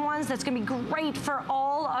medium ones, that's gonna be great for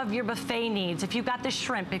all of your buffet needs. If you've got the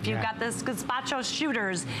shrimp, if you've got the gazpacho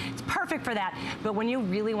shooters, it's perfect for that. But when you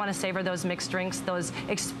really want to savor those mixed drinks, those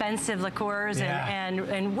expensive liqueurs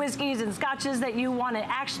and whiskeys and scotches that you want to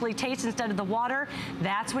actually taste instead of the water,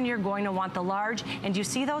 that's when you're going to want the large. And you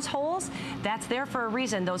see those holes? That's there for a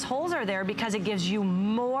reason. Those holes are there because it gives you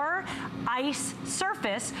more ice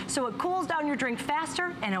surface, so it cools down your drink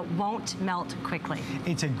faster and it won't melt quickly.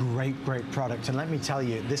 It's a great, great product. And let me tell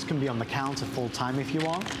you, this can be on the counter full time if you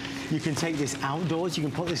want. You can take this outdoors. You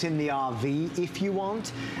can put this in the RV if you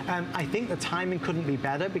want. I think the timing couldn't be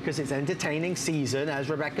better because it's entertaining season, as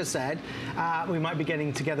Rebecca said. We might be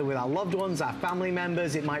getting together with our loved ones, our family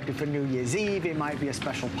members. It might be for New Year's Eve. It might be a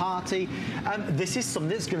special party. This is something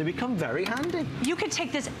that's going to become very handy. You can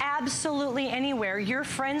take this absolutely anywhere. Your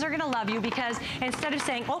friends are going to love you because instead of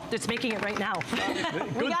saying, oh, it's making it right now.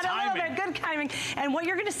 We got a little bit, good timing. And what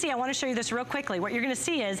you're going to see, I want to show you this real quickly. What you're going to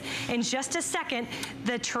see is in just a second,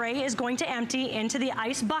 the tray is going to empty into the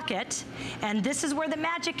ice bucket. And this is where the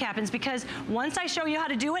magic happens because once I show you how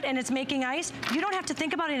to do it and it's making ice, you don't have to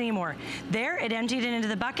think about it anymore. There, it emptied it into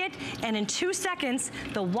the bucket. And in 2 seconds,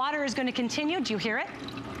 the water is going to continue. Do you hear it?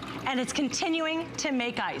 And it's continuing to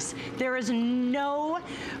make ice. There is no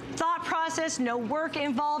thought process, no work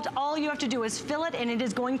involved. All you have to do is fill it and it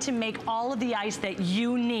is going to make all of the ice that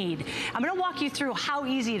you need. I'm gonna walk you through how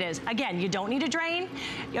easy it is. Again, you don't need a drain,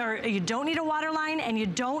 or you don't need a water line, and you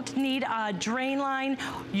don't need a drain line.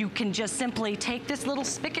 You can just simply take this little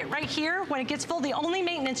spigot right here. When it gets full, the only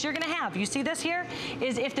maintenance you're gonna have, you see this here,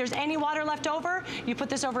 is if there's any water left over, you put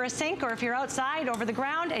this over a sink, or if you're outside, over the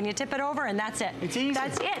ground, and you tip it over, and that's it. It's easy.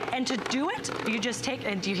 That's it. And to do it, you just take,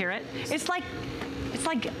 and do you hear it? It's like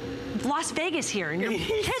Las Vegas here, and you're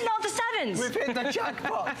hitting all the sevens. We've hit the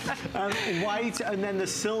jackpot. White and then the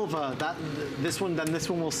silver. This one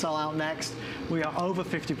will sell out next. We are over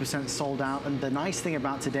 50% sold out, and the nice thing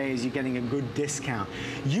about today is you're getting a good discount.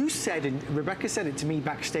 You said, and Rebecca said it to me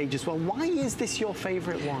backstage as well, why is this your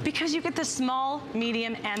favorite one? Because you get the small,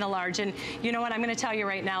 medium, and the large. And you know what, I'm gonna tell you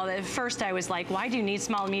right now that at first I was like, why do you need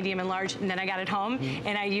small, medium, and large? And then I got it home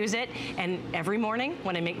and I use it, and every morning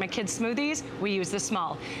when I make my kids smoothies, we use the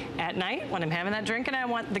small. At night, when I'm having that drink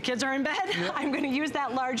and the kids are in bed, I'm gonna use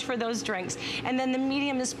that large for those drinks. And then the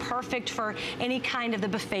medium is perfect for any kind of the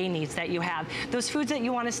buffet needs that you have. Those foods that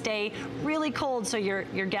you wanna stay really cold so your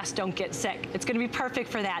guests don't get sick. It's gonna be perfect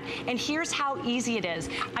for that. And here's how easy it is.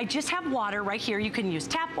 I just have water right here. You can use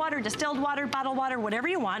tap water, distilled water, bottled water, whatever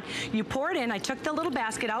you want. You pour it in. I took the little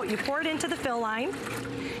basket out. You pour it into the fill line.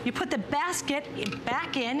 You put the basket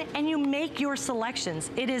back in and you make your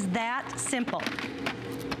selections. It is that simple.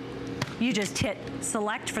 You just hit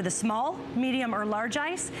select for the small, medium, or large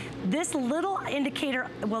ice. This little indicator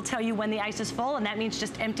will tell you when the ice is full, and that means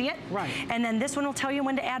just empty it. Right. And then this one will tell you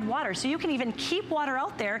when to add water. So you can even keep water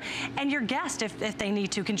out there, and your guest, if they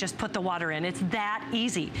need to, can just put the water in. It's that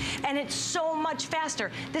easy. And it's so much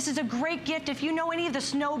faster. This is a great gift. If you know any of the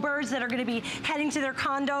snowbirds that are gonna be heading to their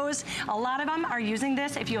condos, a lot of them are using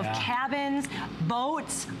this. If you have cabins,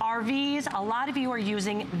 boats, RVs, a lot of you are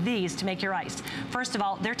using these to make your ice. First of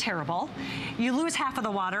all, they're terrible. You lose half of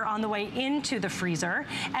the water on the way into the freezer,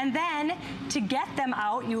 and then to get them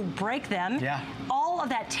out, you break them. Yeah. All of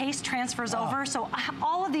that taste transfers over, so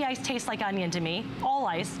all of the ice tastes like onion to me. All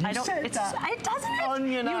ice. You said that. It doesn't.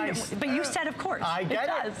 Onion ice. But you said, of course. I get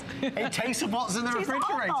it. It tastes of what's in the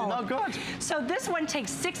refrigerator. Not good. So this one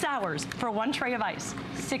takes 6 hours for one tray of ice.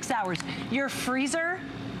 6 hours. Your freezer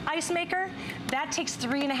ice maker, that takes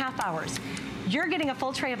 3.5 hours. You're getting a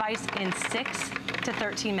full tray of ice in 6 to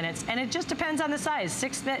 13 minutes. And it just depends on the size.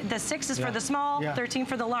 The 6 is for the small, 13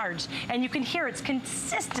 for the large. And you can hear it's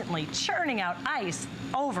consistently churning out ice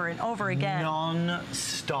over and over again.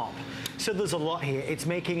 Non-stop. So there's a lot here. It's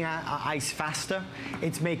making ice faster.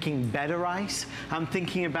 It's making better ice. I'm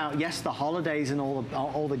thinking about, yes, the holidays and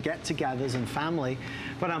all the get-togethers and family,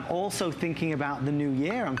 but I'm also thinking about the new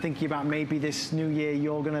year. I'm thinking about maybe this new year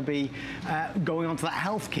you're going to be going onto that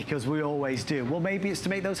health kick as we always do. Well, maybe it's to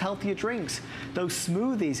make those healthier drinks, those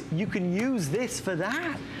smoothies. You can use this for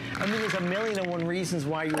that. I mean, there's a million and one reasons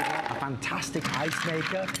why you would want a fantastic ice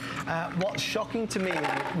maker. What's shocking to me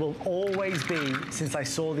will always be, since I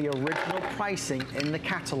saw the original pricing in the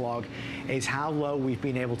catalog, is how low we've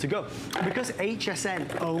been able to go. Because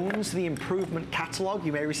HSN owns the improvement catalog,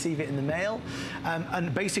 you may receive it in the mail,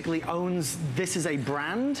 and basically owns this as a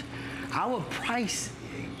brand, our price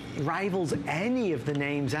rivals any of the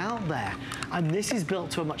names out there. And this is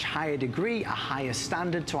built to a much higher degree, a higher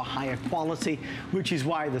standard, to a higher quality, which is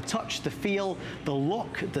why the touch, the feel, the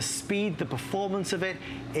look, the speed, the performance of it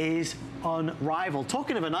is unrivaled.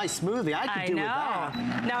 Talking of a nice smoothie, I could do with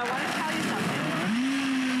that. Now, I want to tell you something.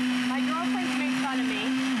 My girlfriends made fun of me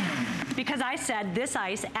because I said this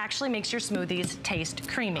ice actually makes your smoothies taste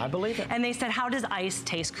creamy. I believe it. And they said, how does ice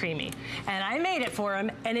taste creamy? And I made it for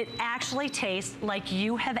them, and it actually tastes like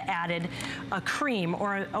you have added a cream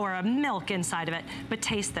or a milk inside of it. But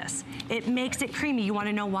taste this. It makes it creamy. You want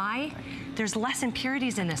to know why? There's less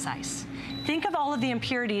impurities in this ice. Think of all of the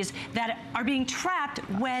impurities that are being trapped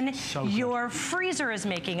when your freezer is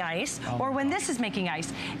making ice or when this is making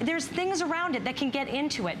ice. There's things around it that can get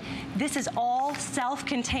into it. This is all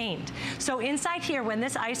self-contained. So inside here, when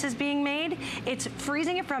this ice is being made, it's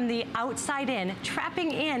freezing it from the outside in,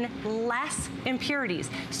 trapping in less impurities.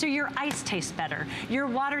 So your ice tastes better, your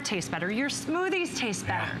water tastes better, your smoothies taste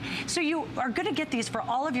better. So you are gonna get these for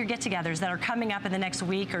all of your get-togethers that are coming up in the next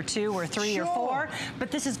week or 2 or 3 or 4, but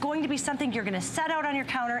this is going to be something you're gonna set out on your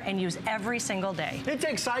counter and use every single day. It's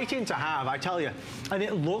exciting to have, I tell you. And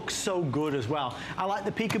it looks so good as well. I like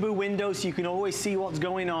the peekaboo window so you can always see what's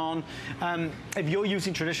going on. If you're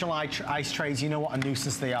using traditional ice trays, you know what a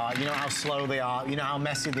nuisance they are. You know how slow they are. You know how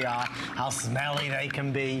messy they are, how smelly they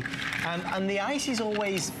can be. And the ice is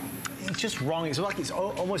always, it's just wrong. It's like it's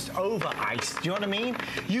almost over ice. Do you know what I mean?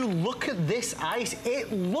 You look at this ice,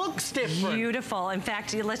 it looks different. Beautiful. In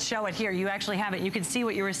fact, let's show it here. You actually have it. You can see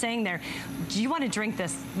what you were saying there. Do you want to drink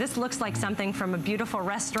this? This looks like something from a beautiful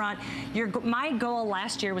restaurant. My goal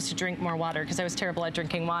last year was to drink more water because I was terrible at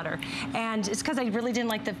drinking water. And it's because I really didn't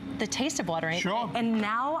like the taste of water. Sure. And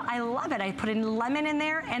now I love it. I put in lemon in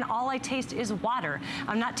there and all I taste is water.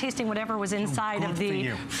 I'm not tasting whatever was inside of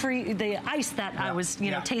the ice that I was, you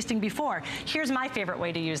know, tasting before. Here's my favorite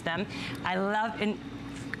way to use them. I love, and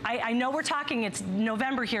I know we're talking, it's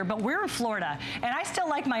November here, but we're in Florida, and I still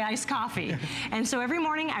like my iced coffee. And so every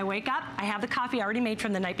morning I wake up, I have the coffee already made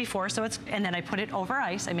from the night before, and then I put it over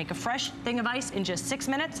ice. I make a fresh thing of ice in just 6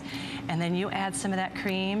 minutes, and then you add some of that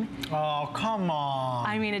cream. Oh, come on.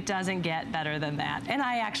 I mean, it doesn't get better than that. And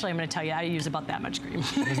I'm gonna tell you, I use about that much cream.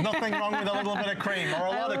 There's nothing wrong with a little bit of cream, or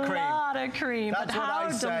a lot of cream. A lot of cream, That's but what how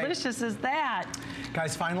I say. delicious is that?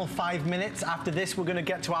 Guys, final 5 minutes. After this, we're gonna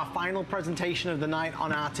get to our final presentation of the night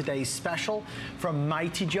on our today's special from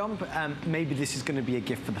Mighty Jump. Maybe this is gonna be a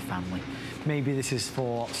gift for the family. Maybe this is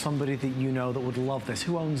for somebody that you know that would love this.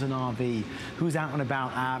 Who owns an RV? Who's out and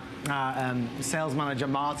about? Our sales manager,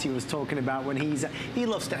 Marty, was talking about when he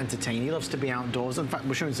loves to entertain. He loves to be outdoors. In fact,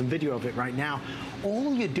 we're showing some video of it right now.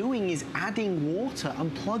 All you're doing is adding water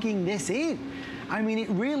and plugging this in. I mean, it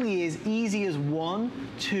really is easy as 1,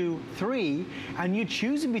 2, 3, and you're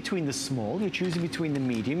choosing between the small, you're choosing between the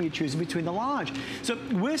medium, you're choosing between the large. So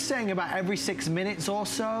we're saying about every 6 minutes or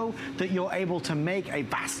so that you're able to make a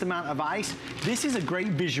vast amount of ice. This is a great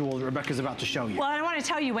visual that Rebecca's about to show you. Well, I want to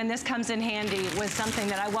tell you when this comes in handy with something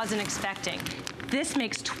that I wasn't expecting. This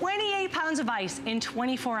makes 28 pounds of ice in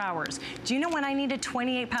 24 hours. Do you know when I needed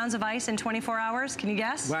 28 pounds of ice in 24 hours? Can you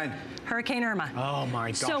guess? When? Hurricane Irma. Oh my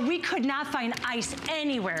gosh. So we could not find ice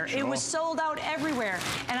anywhere. Sure. It was sold out everywhere.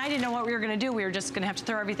 And I didn't know what we were gonna do. We were just gonna have to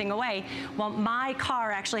throw everything away. Well, my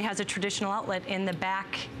car actually has a traditional outlet in the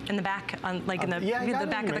back, in the back of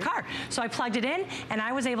the car. So I plugged it in and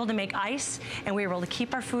I was able to make ice and we were able to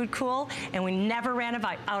keep our food cool and we never ran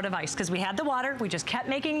out of ice because we had the water, we just kept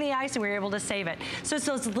making the ice and we were able to save it. So it's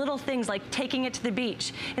those little things like taking it to the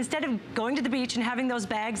beach. Instead of going to the beach and having those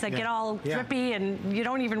bags that get all drippy and you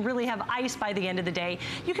don't even really have ice by the end of the day,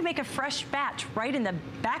 you can make a fresh batch right in the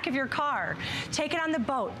back of your car. Take it on the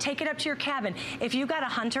boat, take it up to your cabin. If you've got a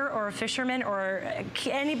hunter or a fisherman or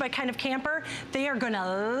any kind of camper, they are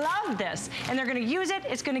gonna love this. And they're gonna use it,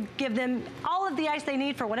 it's gonna give them all of the ice they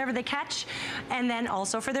need for whatever they catch, and then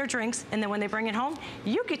also for their drinks, and then when they bring it home,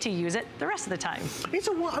 you get to use it the rest of the time. It's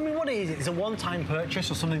I mean, what is it? It's a one-time purchase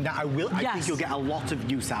or something that I think you'll get a lot of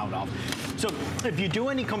use out of. So if you do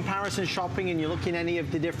any comparison shopping and you look in any of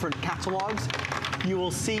the different catalogs, you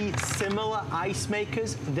will see similar ice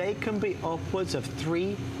makers. They can be upwards of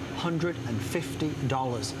 $300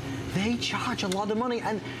 $150. They charge a lot of money,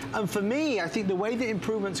 and for me, I think the way that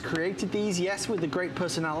Improvement's created these, yes, with the great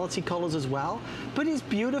personality colors as well, but it's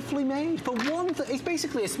beautifully made. For one, it's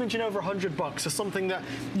basically a smidgen over $100 or something that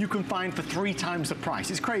you can find for 3 times the price.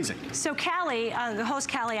 It's crazy. So Callie, the host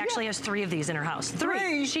Callie, actually has 3 of these in her house.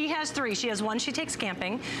 3. She has 3. She has one she takes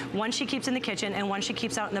camping, one she keeps in the kitchen, and one she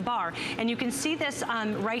keeps out in the bar. And you can see this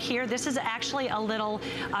right here. This is actually a little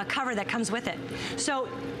cover that comes with it. So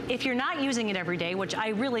if you're not using it every day, which I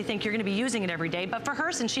really think you're going to be using it every day, but for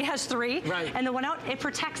her, since she has 3, right, and the one out, it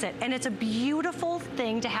protects it. And it's a beautiful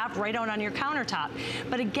thing to have right out on your countertop.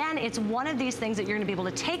 But again, it's one of these things that you're going to be able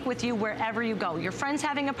to take with you wherever you go. Your friend's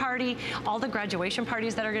having a party, all the graduation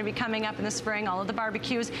parties that are going to be coming up in the spring, all of the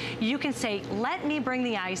barbecues, you can say, let me bring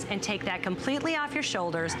the ice and take that completely off your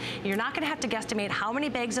shoulders. You're not going to have to guesstimate how many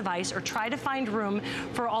bags of ice or try to find room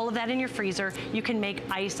for all of that in your freezer. You can make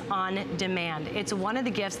ice on demand. It's one of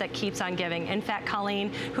the gifts that keeps on giving. In fact,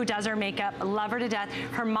 Colleen, who does our makeup, love her to death.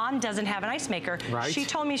 Her mom doesn't have an ice maker. Right. She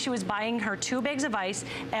told me she was buying her 2 bags of ice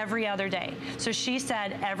every other day. So she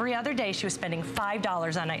said every other day she was spending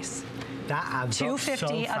 $5 on ice. That adds up so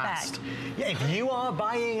 $2.50 a fast. bag. Yeah, if you are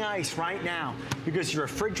buying ice right now because your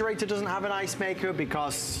refrigerator doesn't have an ice maker,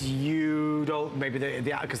 because you don't, maybe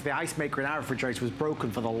because the ice maker in our refrigerator was broken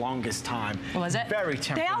for the longest time. Was it? Very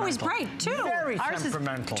temperamental. They always break too. Very Ours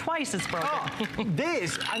temperamental. Is twice as broken. Oh,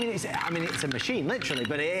 this, I mean, it's a machine literally,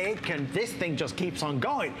 but this thing just keeps on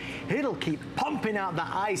going. It'll keep pumping out the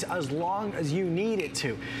ice as long as you need it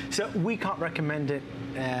to. So we can't recommend it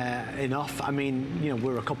enough. I mean, you know,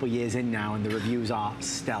 we're a couple years in now and the reviews are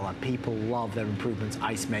stellar. People love their Improvements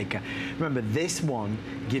ice maker. Remember, this one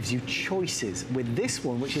gives you choices. With this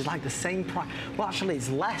one, which is like the same price, well, actually it's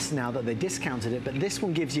less now that they discounted it, but this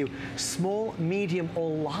one gives you small, medium, or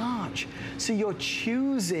large. So you're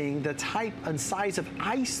choosing the type and size of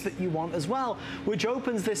ice that you want as well, which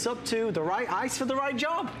opens this up to the right ice for the right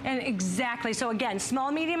job. And exactly. So again,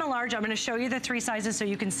 small, medium, and large. I'm going to show you the 3 sizes so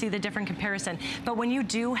you can see the different comparison. But when you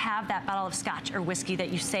do have that bottle of scotch or whiskey that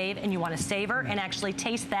you save and you want to savor and actually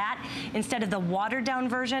taste that instead of the watered down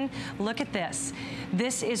version, look at this.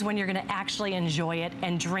 This is when you're going to actually enjoy it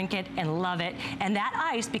and drink it and love it. And that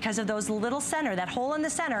ice, because of those little center, that hole in the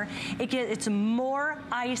center, it's more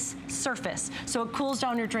ice surface. So it cools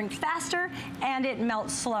down your drink faster and it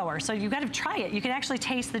melts slower. So you got to try it. You can actually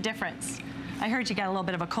taste the difference. I heard you got a little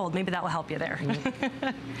bit of a cold. Maybe that will help you there.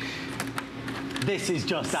 This is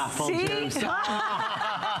just apple juice.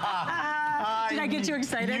 Did I get you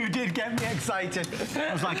excited? You did get me excited.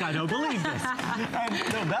 I was like, I don't believe this.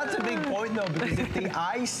 No, that's a big point though, because if the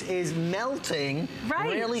ice is melting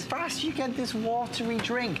really fast, you get this watery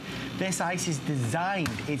drink. This ice is designed,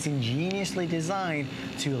 it's ingeniously designed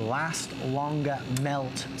to last longer,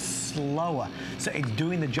 melt slower. So it's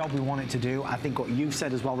doing the job we want it to do. I think what you've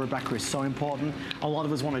said as well, Rebecca, is so important. A lot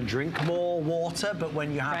of us want to drink more water, but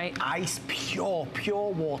when you have ice, pure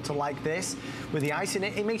water like this, with the ice in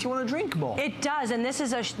it, it makes you want to drink more. It does, and this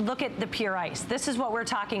is look at the pure ice. This is what we're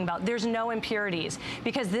talking about. There's no impurities,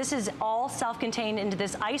 because this is all self-contained into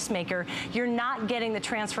this ice maker. You're not getting the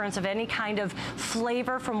transference of any kind of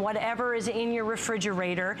flavor from whatever is in your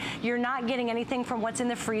refrigerator. You're not getting anything from what's in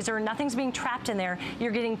the freezer. Nothing's being trapped in there.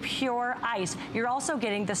 You're getting pure ice. You're also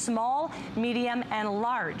getting the small, medium, and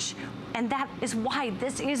large. And that is why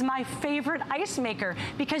this is my favorite ice maker,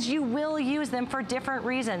 because you will use them for different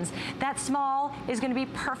reasons. That small is going to be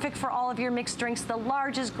perfect for all of your mixed drinks. The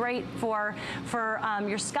large is great for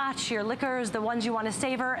your scotch, your liquors, the ones you want to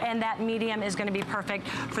savor, and that medium is going to be perfect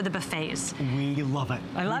for the buffets. We love it.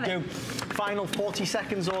 I love it. Final 40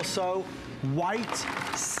 seconds or so. White,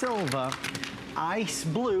 silver, ice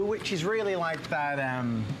blue, which is really like that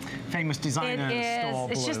famous designer store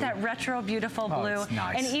blue. It's just that retro, beautiful blue. It's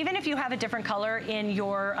nice. And even if you have a different color in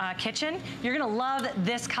your kitchen, you're going to love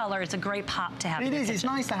this color. It's a great pop to have in your kitchen. It's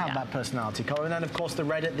nice to have that personality color. And then, of course, the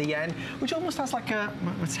red at the end, which almost has like a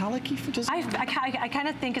metallic-y. I kind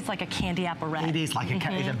of think it's like a candy apple red. It is like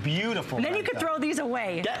it's a beautiful And then red, you could throw these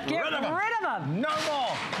away. Get rid of them. No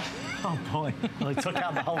more. Oh, boy. Well, I took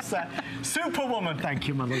out the whole set. Superwoman. Thank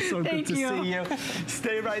you, Mother. So good to see you.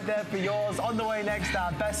 Stay right there for yours. On the way next,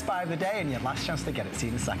 our best buy of the day and your last chance to get it. See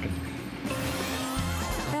you in a second.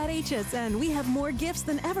 At HSN, we have more gifts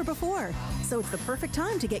than ever before. So it's the perfect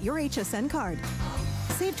time to get your HSN card.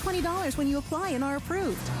 Save $20 when you apply and are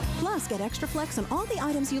approved. Plus, get extra flex on all the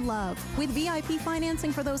items you love with VIP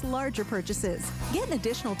financing for those larger purchases. Get an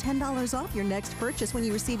additional $10 off your next purchase when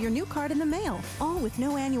you receive your new card in the mail, all with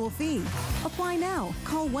no annual fee. Apply now.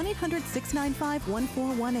 Call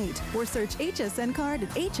 1-800-695-1418 or search HSN card at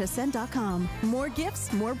hsn.com. More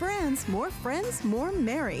gifts, more brands, more friends, more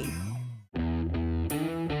merry.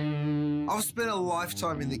 I've spent a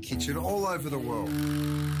lifetime in the kitchen all over the world,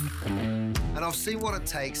 and I've seen what it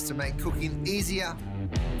takes to make cooking easier,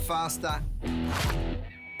 faster,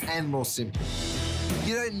 and more simple.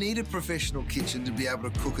 You don't need a professional kitchen to be able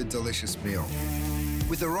to cook a delicious meal.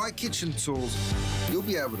 With the right kitchen tools, you'll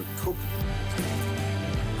be able to cook,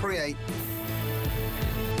 create,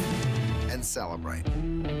 and celebrate.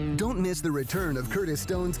 Don't miss the return of Curtis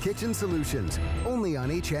Stone's Kitchen Solutions, only on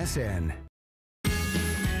HSN.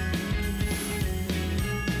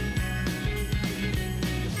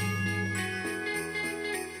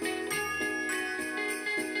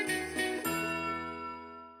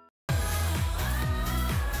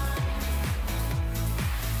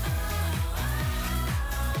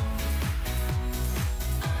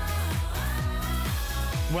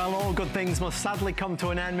 Well, all good things must sadly come to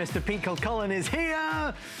an end. Mr. Pete Kilcullen is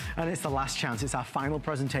here, and it's the last chance. It's our final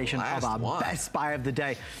presentation of our Best Buy of the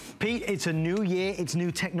day. Pete, it's a new year, it's new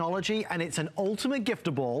technology, and it's an ultimate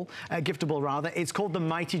giftable rather. It's called the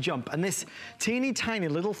Mighty Jump, and this teeny tiny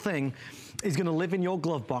little thing is going to live in your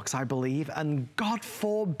glove box, I believe, and God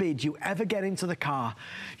forbid you ever get into the car,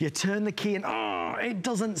 you turn the key and it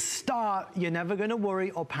doesn't start. You're never going to worry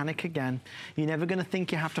or panic again. You're never going to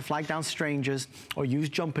think you have to flag down strangers or use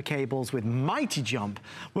jumper cables. With Mighty Jump,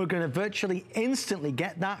 we're going to virtually instantly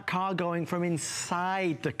get that car going from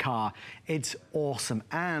inside the car. It's awesome,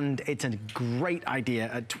 and it's a great idea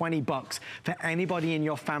at 20 bucks for anybody in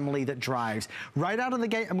your family that drives. Right out of the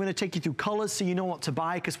gate, I'm going to take you through colors so you know what to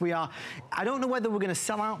buy, because I don't know whether we're going to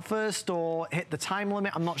sell out first or hit the time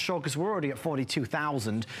limit. I'm not sure, because we're already at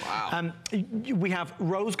 42,000. Wow. We have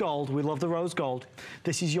rose gold. We love the rose gold.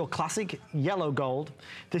 This is your classic yellow gold.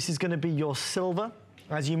 This is going to be your silver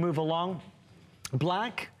as you move along.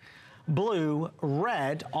 Black, blue,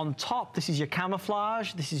 red. On top, this is your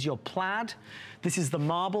camouflage. This is your plaid. This is the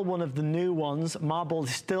marble, one of the new ones. Marble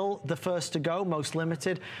is still the first to go, most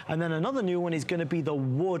limited. And then another new one is going to be the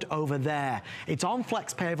wood over there. It's on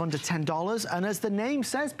FlexPay of under $10. And as the name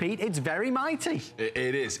says, Pete, it's very mighty.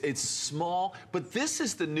 It is. It's small, but this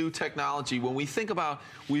is the new technology. When we think about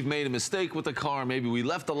we've made a mistake with the car, maybe we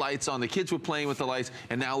left the lights on, the kids were playing with the lights,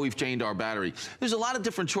 and now we've changed our battery. There's a lot of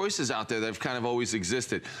different choices out there that have kind of always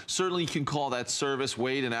existed. Certainly you can call that service,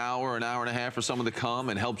 wait an hour and a half for someone to come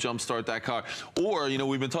and help jumpstart that car. Or, you know,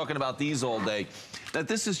 we've been talking about these all day, that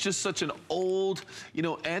this is just such an old, you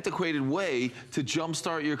know, antiquated way to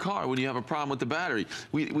jumpstart your car when you have a problem with the battery.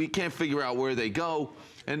 We can't figure out where they go,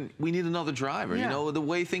 and we need another driver. Yeah. You know, the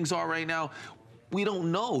way things are right now, we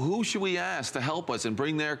don't know. Who should we ask to help us and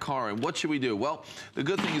bring their car in? What should we do? Well, the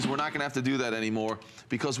good thing is we're not going to have to do that anymore,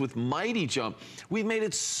 because with Mighty Jump, we've made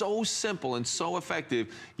it so simple and so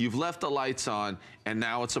effective. You've left the lights on, and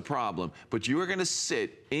now it's a problem. But you're going to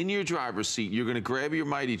sit in your driver's seat. You're going to grab your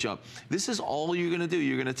Mighty Jump. This is all you're going to do.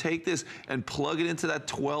 You're going to take this and plug it into that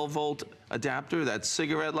 12-volt adapter, that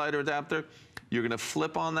cigarette lighter adapter. You're going to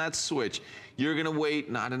flip on that switch. You're going to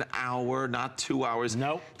wait not an hour, not 2 hours,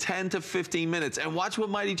 nope, 10 to 15 minutes. And watch what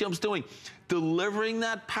Mighty Jump's doing. Delivering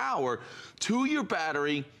that power to your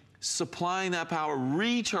battery, supplying that power,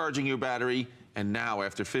 recharging your battery, and now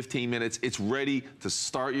after 15 minutes, it's ready to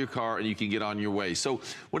start your car and you can get on your way. So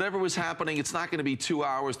whatever was happening, it's not going to be 2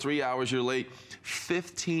 hours, 3 hours, you're late.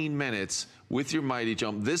 15 minutes with your Mighty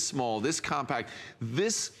Jump, this small, this compact,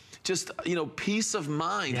 this just, you know, peace of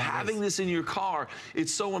mind. Yeah, having this in your car,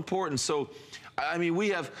 it's so important. So, I mean, we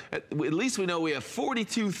have, at least we know we have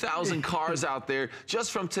 42,000 cars out there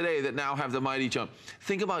just from today that now have the Mighty Jump.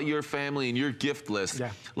 Think about your family and your gift list.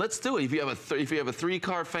 Yeah. Let's do it. If you have a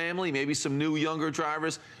 3-car family, maybe some new younger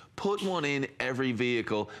drivers, put one in every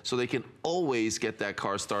vehicle so they can always get that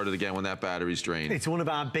car started again when that battery's drained. It's one of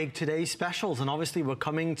our big today's specials, and obviously we're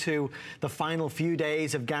coming to the final few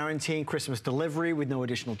days of guaranteeing Christmas delivery with no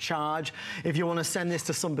additional charge. If you want to send this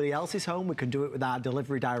to somebody else's home, we can do it with our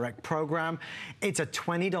Delivery Direct program. It's a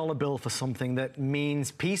 $20 bill for something that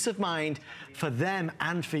means peace of mind for them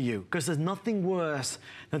and for you, because there's nothing worse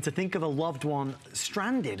than to think of a loved one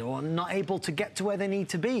stranded or not able to get to where they need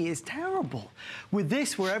to be. It's terrible. With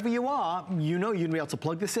this, wherever wherever you are, you know you're gonna be able to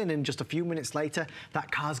plug this in, and just a few minutes later,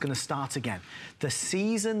 that car's gonna start again. The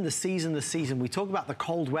season. We talk about the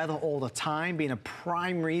cold weather all the time being a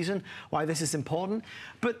prime reason why this is important.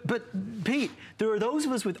 But Pete, there are those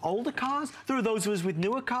of us with older cars, there are those of us with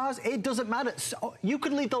newer cars. It doesn't matter. So you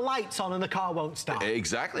could leave the lights on and the car won't start.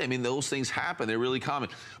 Exactly. I mean, those things happen. They're really common.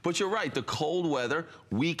 But you're right. The cold weather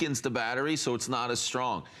weakens the battery, so it's not as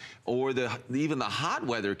strong. Or even the hot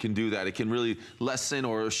weather can do that. It can really lessen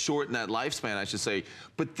or shorten that lifespan, I should say.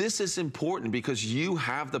 But this is important because you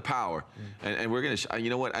have the power. And we're going to,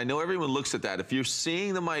 you know what? I know everyone looks at that. If you're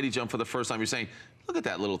seeing the Mighty Jump for the first time, you're saying, look at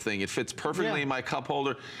that little thing. It fits perfectly in my cup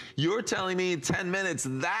holder. You're telling me in 10 minutes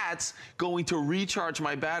that's going to recharge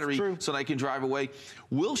my battery so that I can drive away.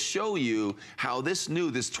 We'll show you how this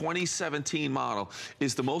 2017 model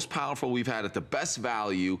is the most powerful we've had at the best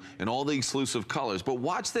value and all the exclusive colors. But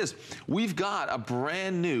watch this. We've got a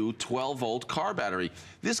brand new 12-volt car battery.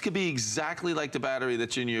 This could be exactly like the battery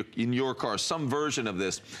that's in your car, some version of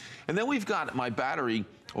this. And then we've got my battery,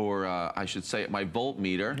 or I should say my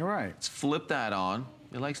voltmeter. Right. Let's flip that on.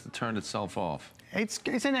 It likes to turn itself off. It's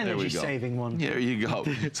an energy-saving one. There you go.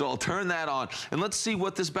 So I'll turn that on. And let's see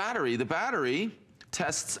what the battery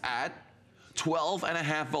tests at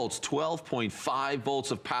 12.5 volts, 12.5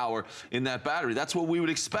 volts of power in that battery. That's what we would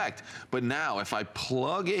expect. But now, if I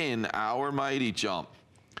plug in our Mighty Jump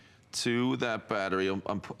to that battery,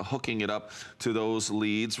 I'm hooking it up to those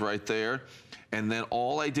leads right there. And then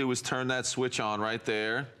all I do is turn that switch on right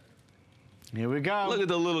there. Here we go. Look at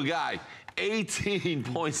the little guy.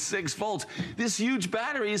 18.6 volts. This huge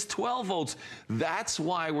battery is 12 volts. That's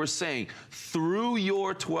why we're saying through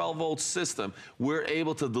your 12-volt system, we're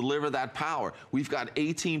able to deliver that power. We've got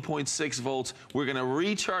 18.6 volts. We're going to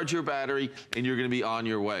recharge your battery, and you're going to be on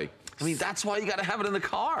your way. I mean, that's why you got to have it in the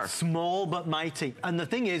car. Small but mighty. And the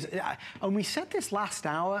thing is, and we said this last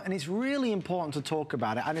hour, and it's really important to talk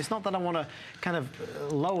about it. And it's not that I want to kind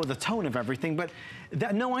of lower the tone of everything, but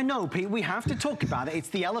no, I know, Pete, we have to talk about it. It's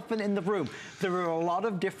the elephant in the room. There are a lot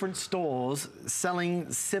of different stores selling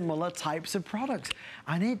similar types of products,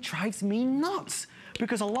 and it drives me nuts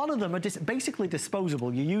because a lot of them are just basically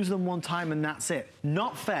disposable. You use them one time and that's it.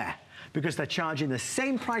 Not fair, because they're charging the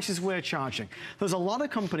same prices we're charging. There's a lot of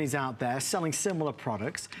companies out there selling similar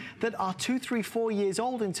products that are 2, 3, 4 years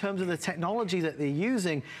old in terms of the technology that they're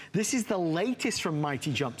using. This is the latest from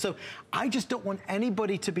Mighty Jump. So I just don't want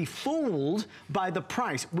anybody to be fooled by the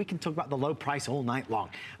price. We can talk about the low price all night long,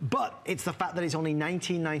 but it's the fact that it's only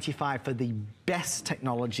 $19.95 for the best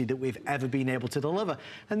technology that we've ever been able to deliver.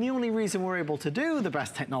 And the only reason we're able to do the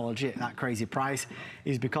best technology at that crazy price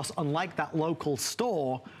is because, unlike that local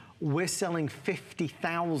store, we're selling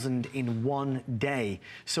 50,000 in one day.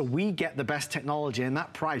 So we get the best technology, and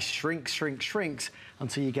that price shrinks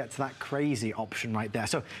until you get to that crazy option right there.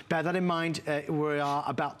 So bear that in mind. We are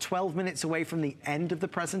about 12 minutes away from the end of the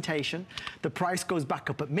presentation. The price goes back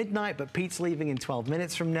up at midnight, but Pete's leaving in 12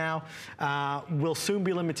 minutes from now. Will soon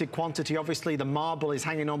be limited quantity. Obviously, the marble is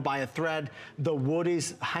hanging on by a thread. The wood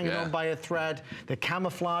is hanging on by a thread. The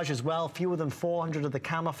camouflage as well, fewer than 400 of the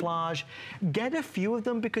camouflage. Get a few of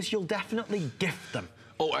them because you'll definitely gift them.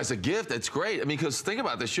 Oh, as a gift, that's great. I mean, because think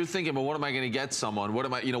about this. You're thinking, well, what am I going to get someone? What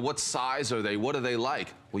am I, what size are they? What are they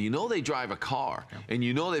like? Well, you know they drive a car, and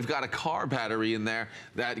you know they've got a car battery in there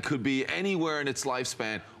that could be anywhere in its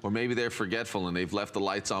lifespan, or maybe they're forgetful and they've left the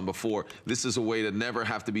lights on before. This is a way to never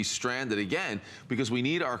have to be stranded again, because we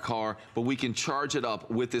need our car, but we can charge it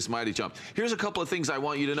up with this Mighty Jump. Here's a couple of things I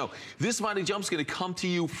want you to know. This Mighty Jump's going to come to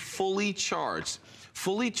you fully charged.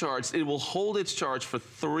 Fully charged, it will hold its charge for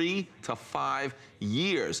 3 to 5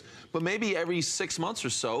 years. But maybe every 6 months or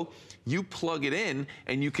so, you plug it in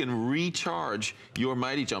and you can recharge your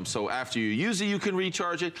Mighty Jump. So after you use it, you can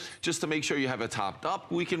recharge it. Just to make sure you have it topped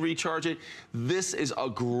up, we can recharge it. This is a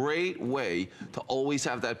great way to always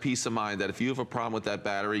have that peace of mind that if you have a problem with that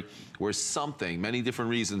battery, where something, many different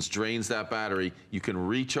reasons, drains that battery, you can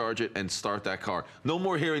recharge it and start that car. No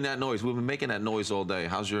more hearing that noise. We've been making that noise all day.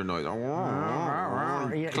 How's your noise?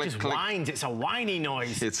 It click, just click. whines. It's a whiny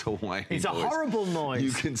noise. It's a whiny noise. It's a horrible noise.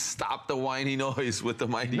 You can stop the whiny noise with the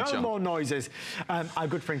Mighty Jump. No more noises. Our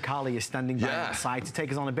good friend Carly is standing by outside to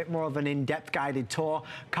take us on a bit more of an in-depth guided tour.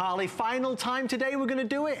 Carly, final time today we're going to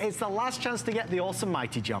do it. It's the last chance to get the awesome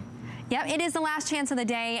Mighty Jump. Yep, it is the last chance of the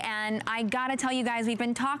day, and I gotta tell you guys, we've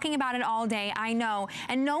been talking about it all day, I know,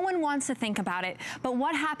 and no one wants to think about it, but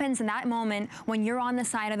what happens in that moment when you're on the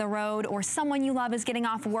side of the road or someone you love is getting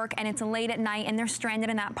off work and it's late at night and they're stranded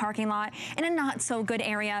in that parking lot in a not so good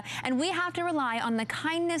area, and we have to rely on the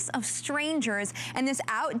kindness of strangers and this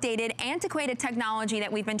outdated, antiquated technology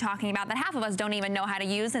that we've been talking about that half of us don't even know how to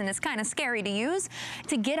use, and it's kind of scary to use,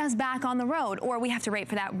 to get us back on the road. Or we have to wait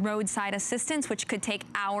for that roadside assistance, which could take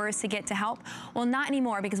hours to get to help. Well, not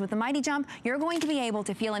anymore, because with the Mighty Jump, you're going to be able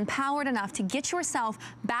to feel empowered enough to get yourself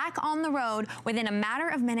back on the road within a matter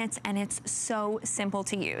of minutes, and it's so simple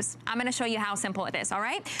to use. I'm gonna show you how simple it is, all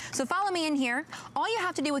right? So follow me in here. All you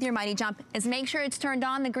have to do with your Mighty Jump is make sure it's turned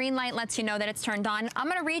on. The green light lets you know that it's turned on. I'm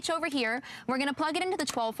gonna reach over here. We're gonna plug it into the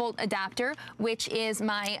 12-volt adapter, which is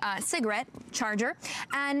my cigarette charger.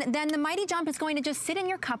 And then the Mighty Jump is going to just sit in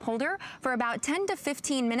your cup holder for about 10 to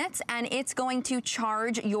 15 minutes, and it's going to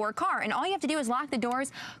charge your car. And all you have to do is lock the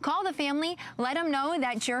doors, call the family, let them know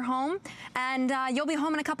that you're home, and you'll be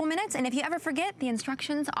home in a couple minutes. And if you ever forget, the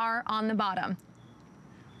instructions are on the bottom.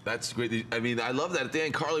 That's great. I mean, I love that. At the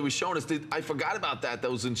end, Carly was showing us. I forgot about that.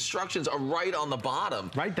 Those instructions are right on the bottom.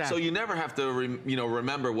 Right there. So you never have to,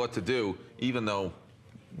 remember what to do, even though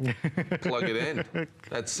plug it in.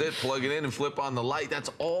 That's it. Plug it in and flip on the light. That's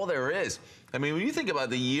all there is. I mean, when you think about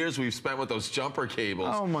the years we've spent with those jumper cables,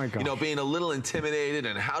 oh my God, being a little intimidated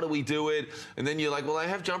and how do we do it? And then you're like, well, I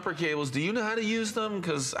have jumper cables. Do you know how to use them?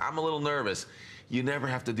 Because I'm a little nervous. You never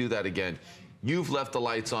have to do that again. You've left the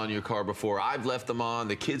lights on your car before. I've left them on.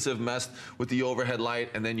 The kids have messed with the overhead light,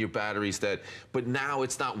 and then your battery's dead. But now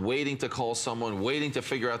it's not waiting to call someone, waiting to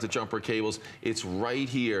figure out the jumper cables. It's right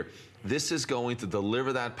here. This is going to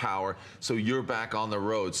deliver that power so you're back on the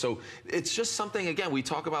road. So it's just something, again, we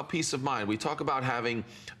talk about peace of mind. We talk about having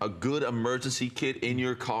a good emergency kit in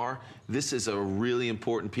your car. This is a really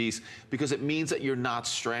important piece because it means that you're not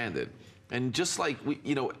stranded. And just like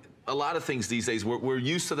a lot of things these days, we're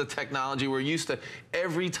used to the technology. We're used to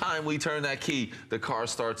every time we turn that key, the car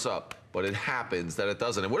starts up. But it happens that it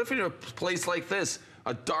doesn't. And what if you're in a place like this,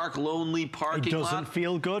 a dark, lonely parking lot? It doesn't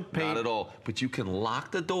feel good, Pete. Not at all. But you can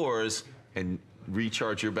lock the doors and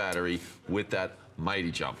recharge your battery with that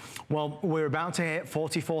Mighty Jump. Well, we're about to hit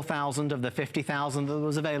 44,000 of the 50,000 that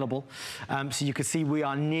was available. So you can see we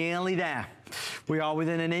are nearly there. We are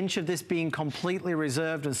within an inch of this being completely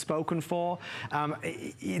reserved and spoken for.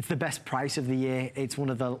 It's the best price of the year. It's one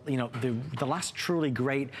of the, the last truly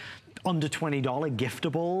great under $20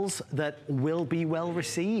 giftables that will be well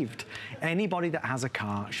received. Anybody that has a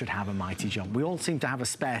car should have a Mighty Jump. We all seem to have a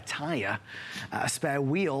spare tire, a spare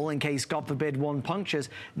wheel in case, God forbid, one punctures.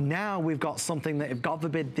 Now we've got something that if, God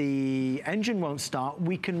forbid, the engine won't start,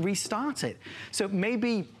 we can restart it. So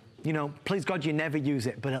maybe, please God, you never use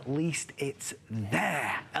it, but at least it's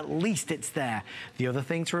there. At least it's there. The other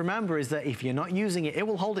thing to remember is that if you're not using it, it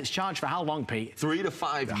will hold its charge for how long, Pete? 3 to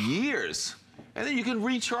 5 years. And then you can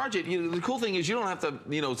recharge it. The cool thing is you don't have to,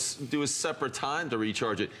 do a separate time to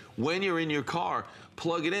recharge it. When you're in your car,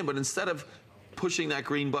 plug it in. But instead of pushing that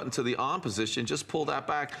green button to the on position, just pull that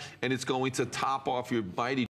back, and it's going to top off your Mighty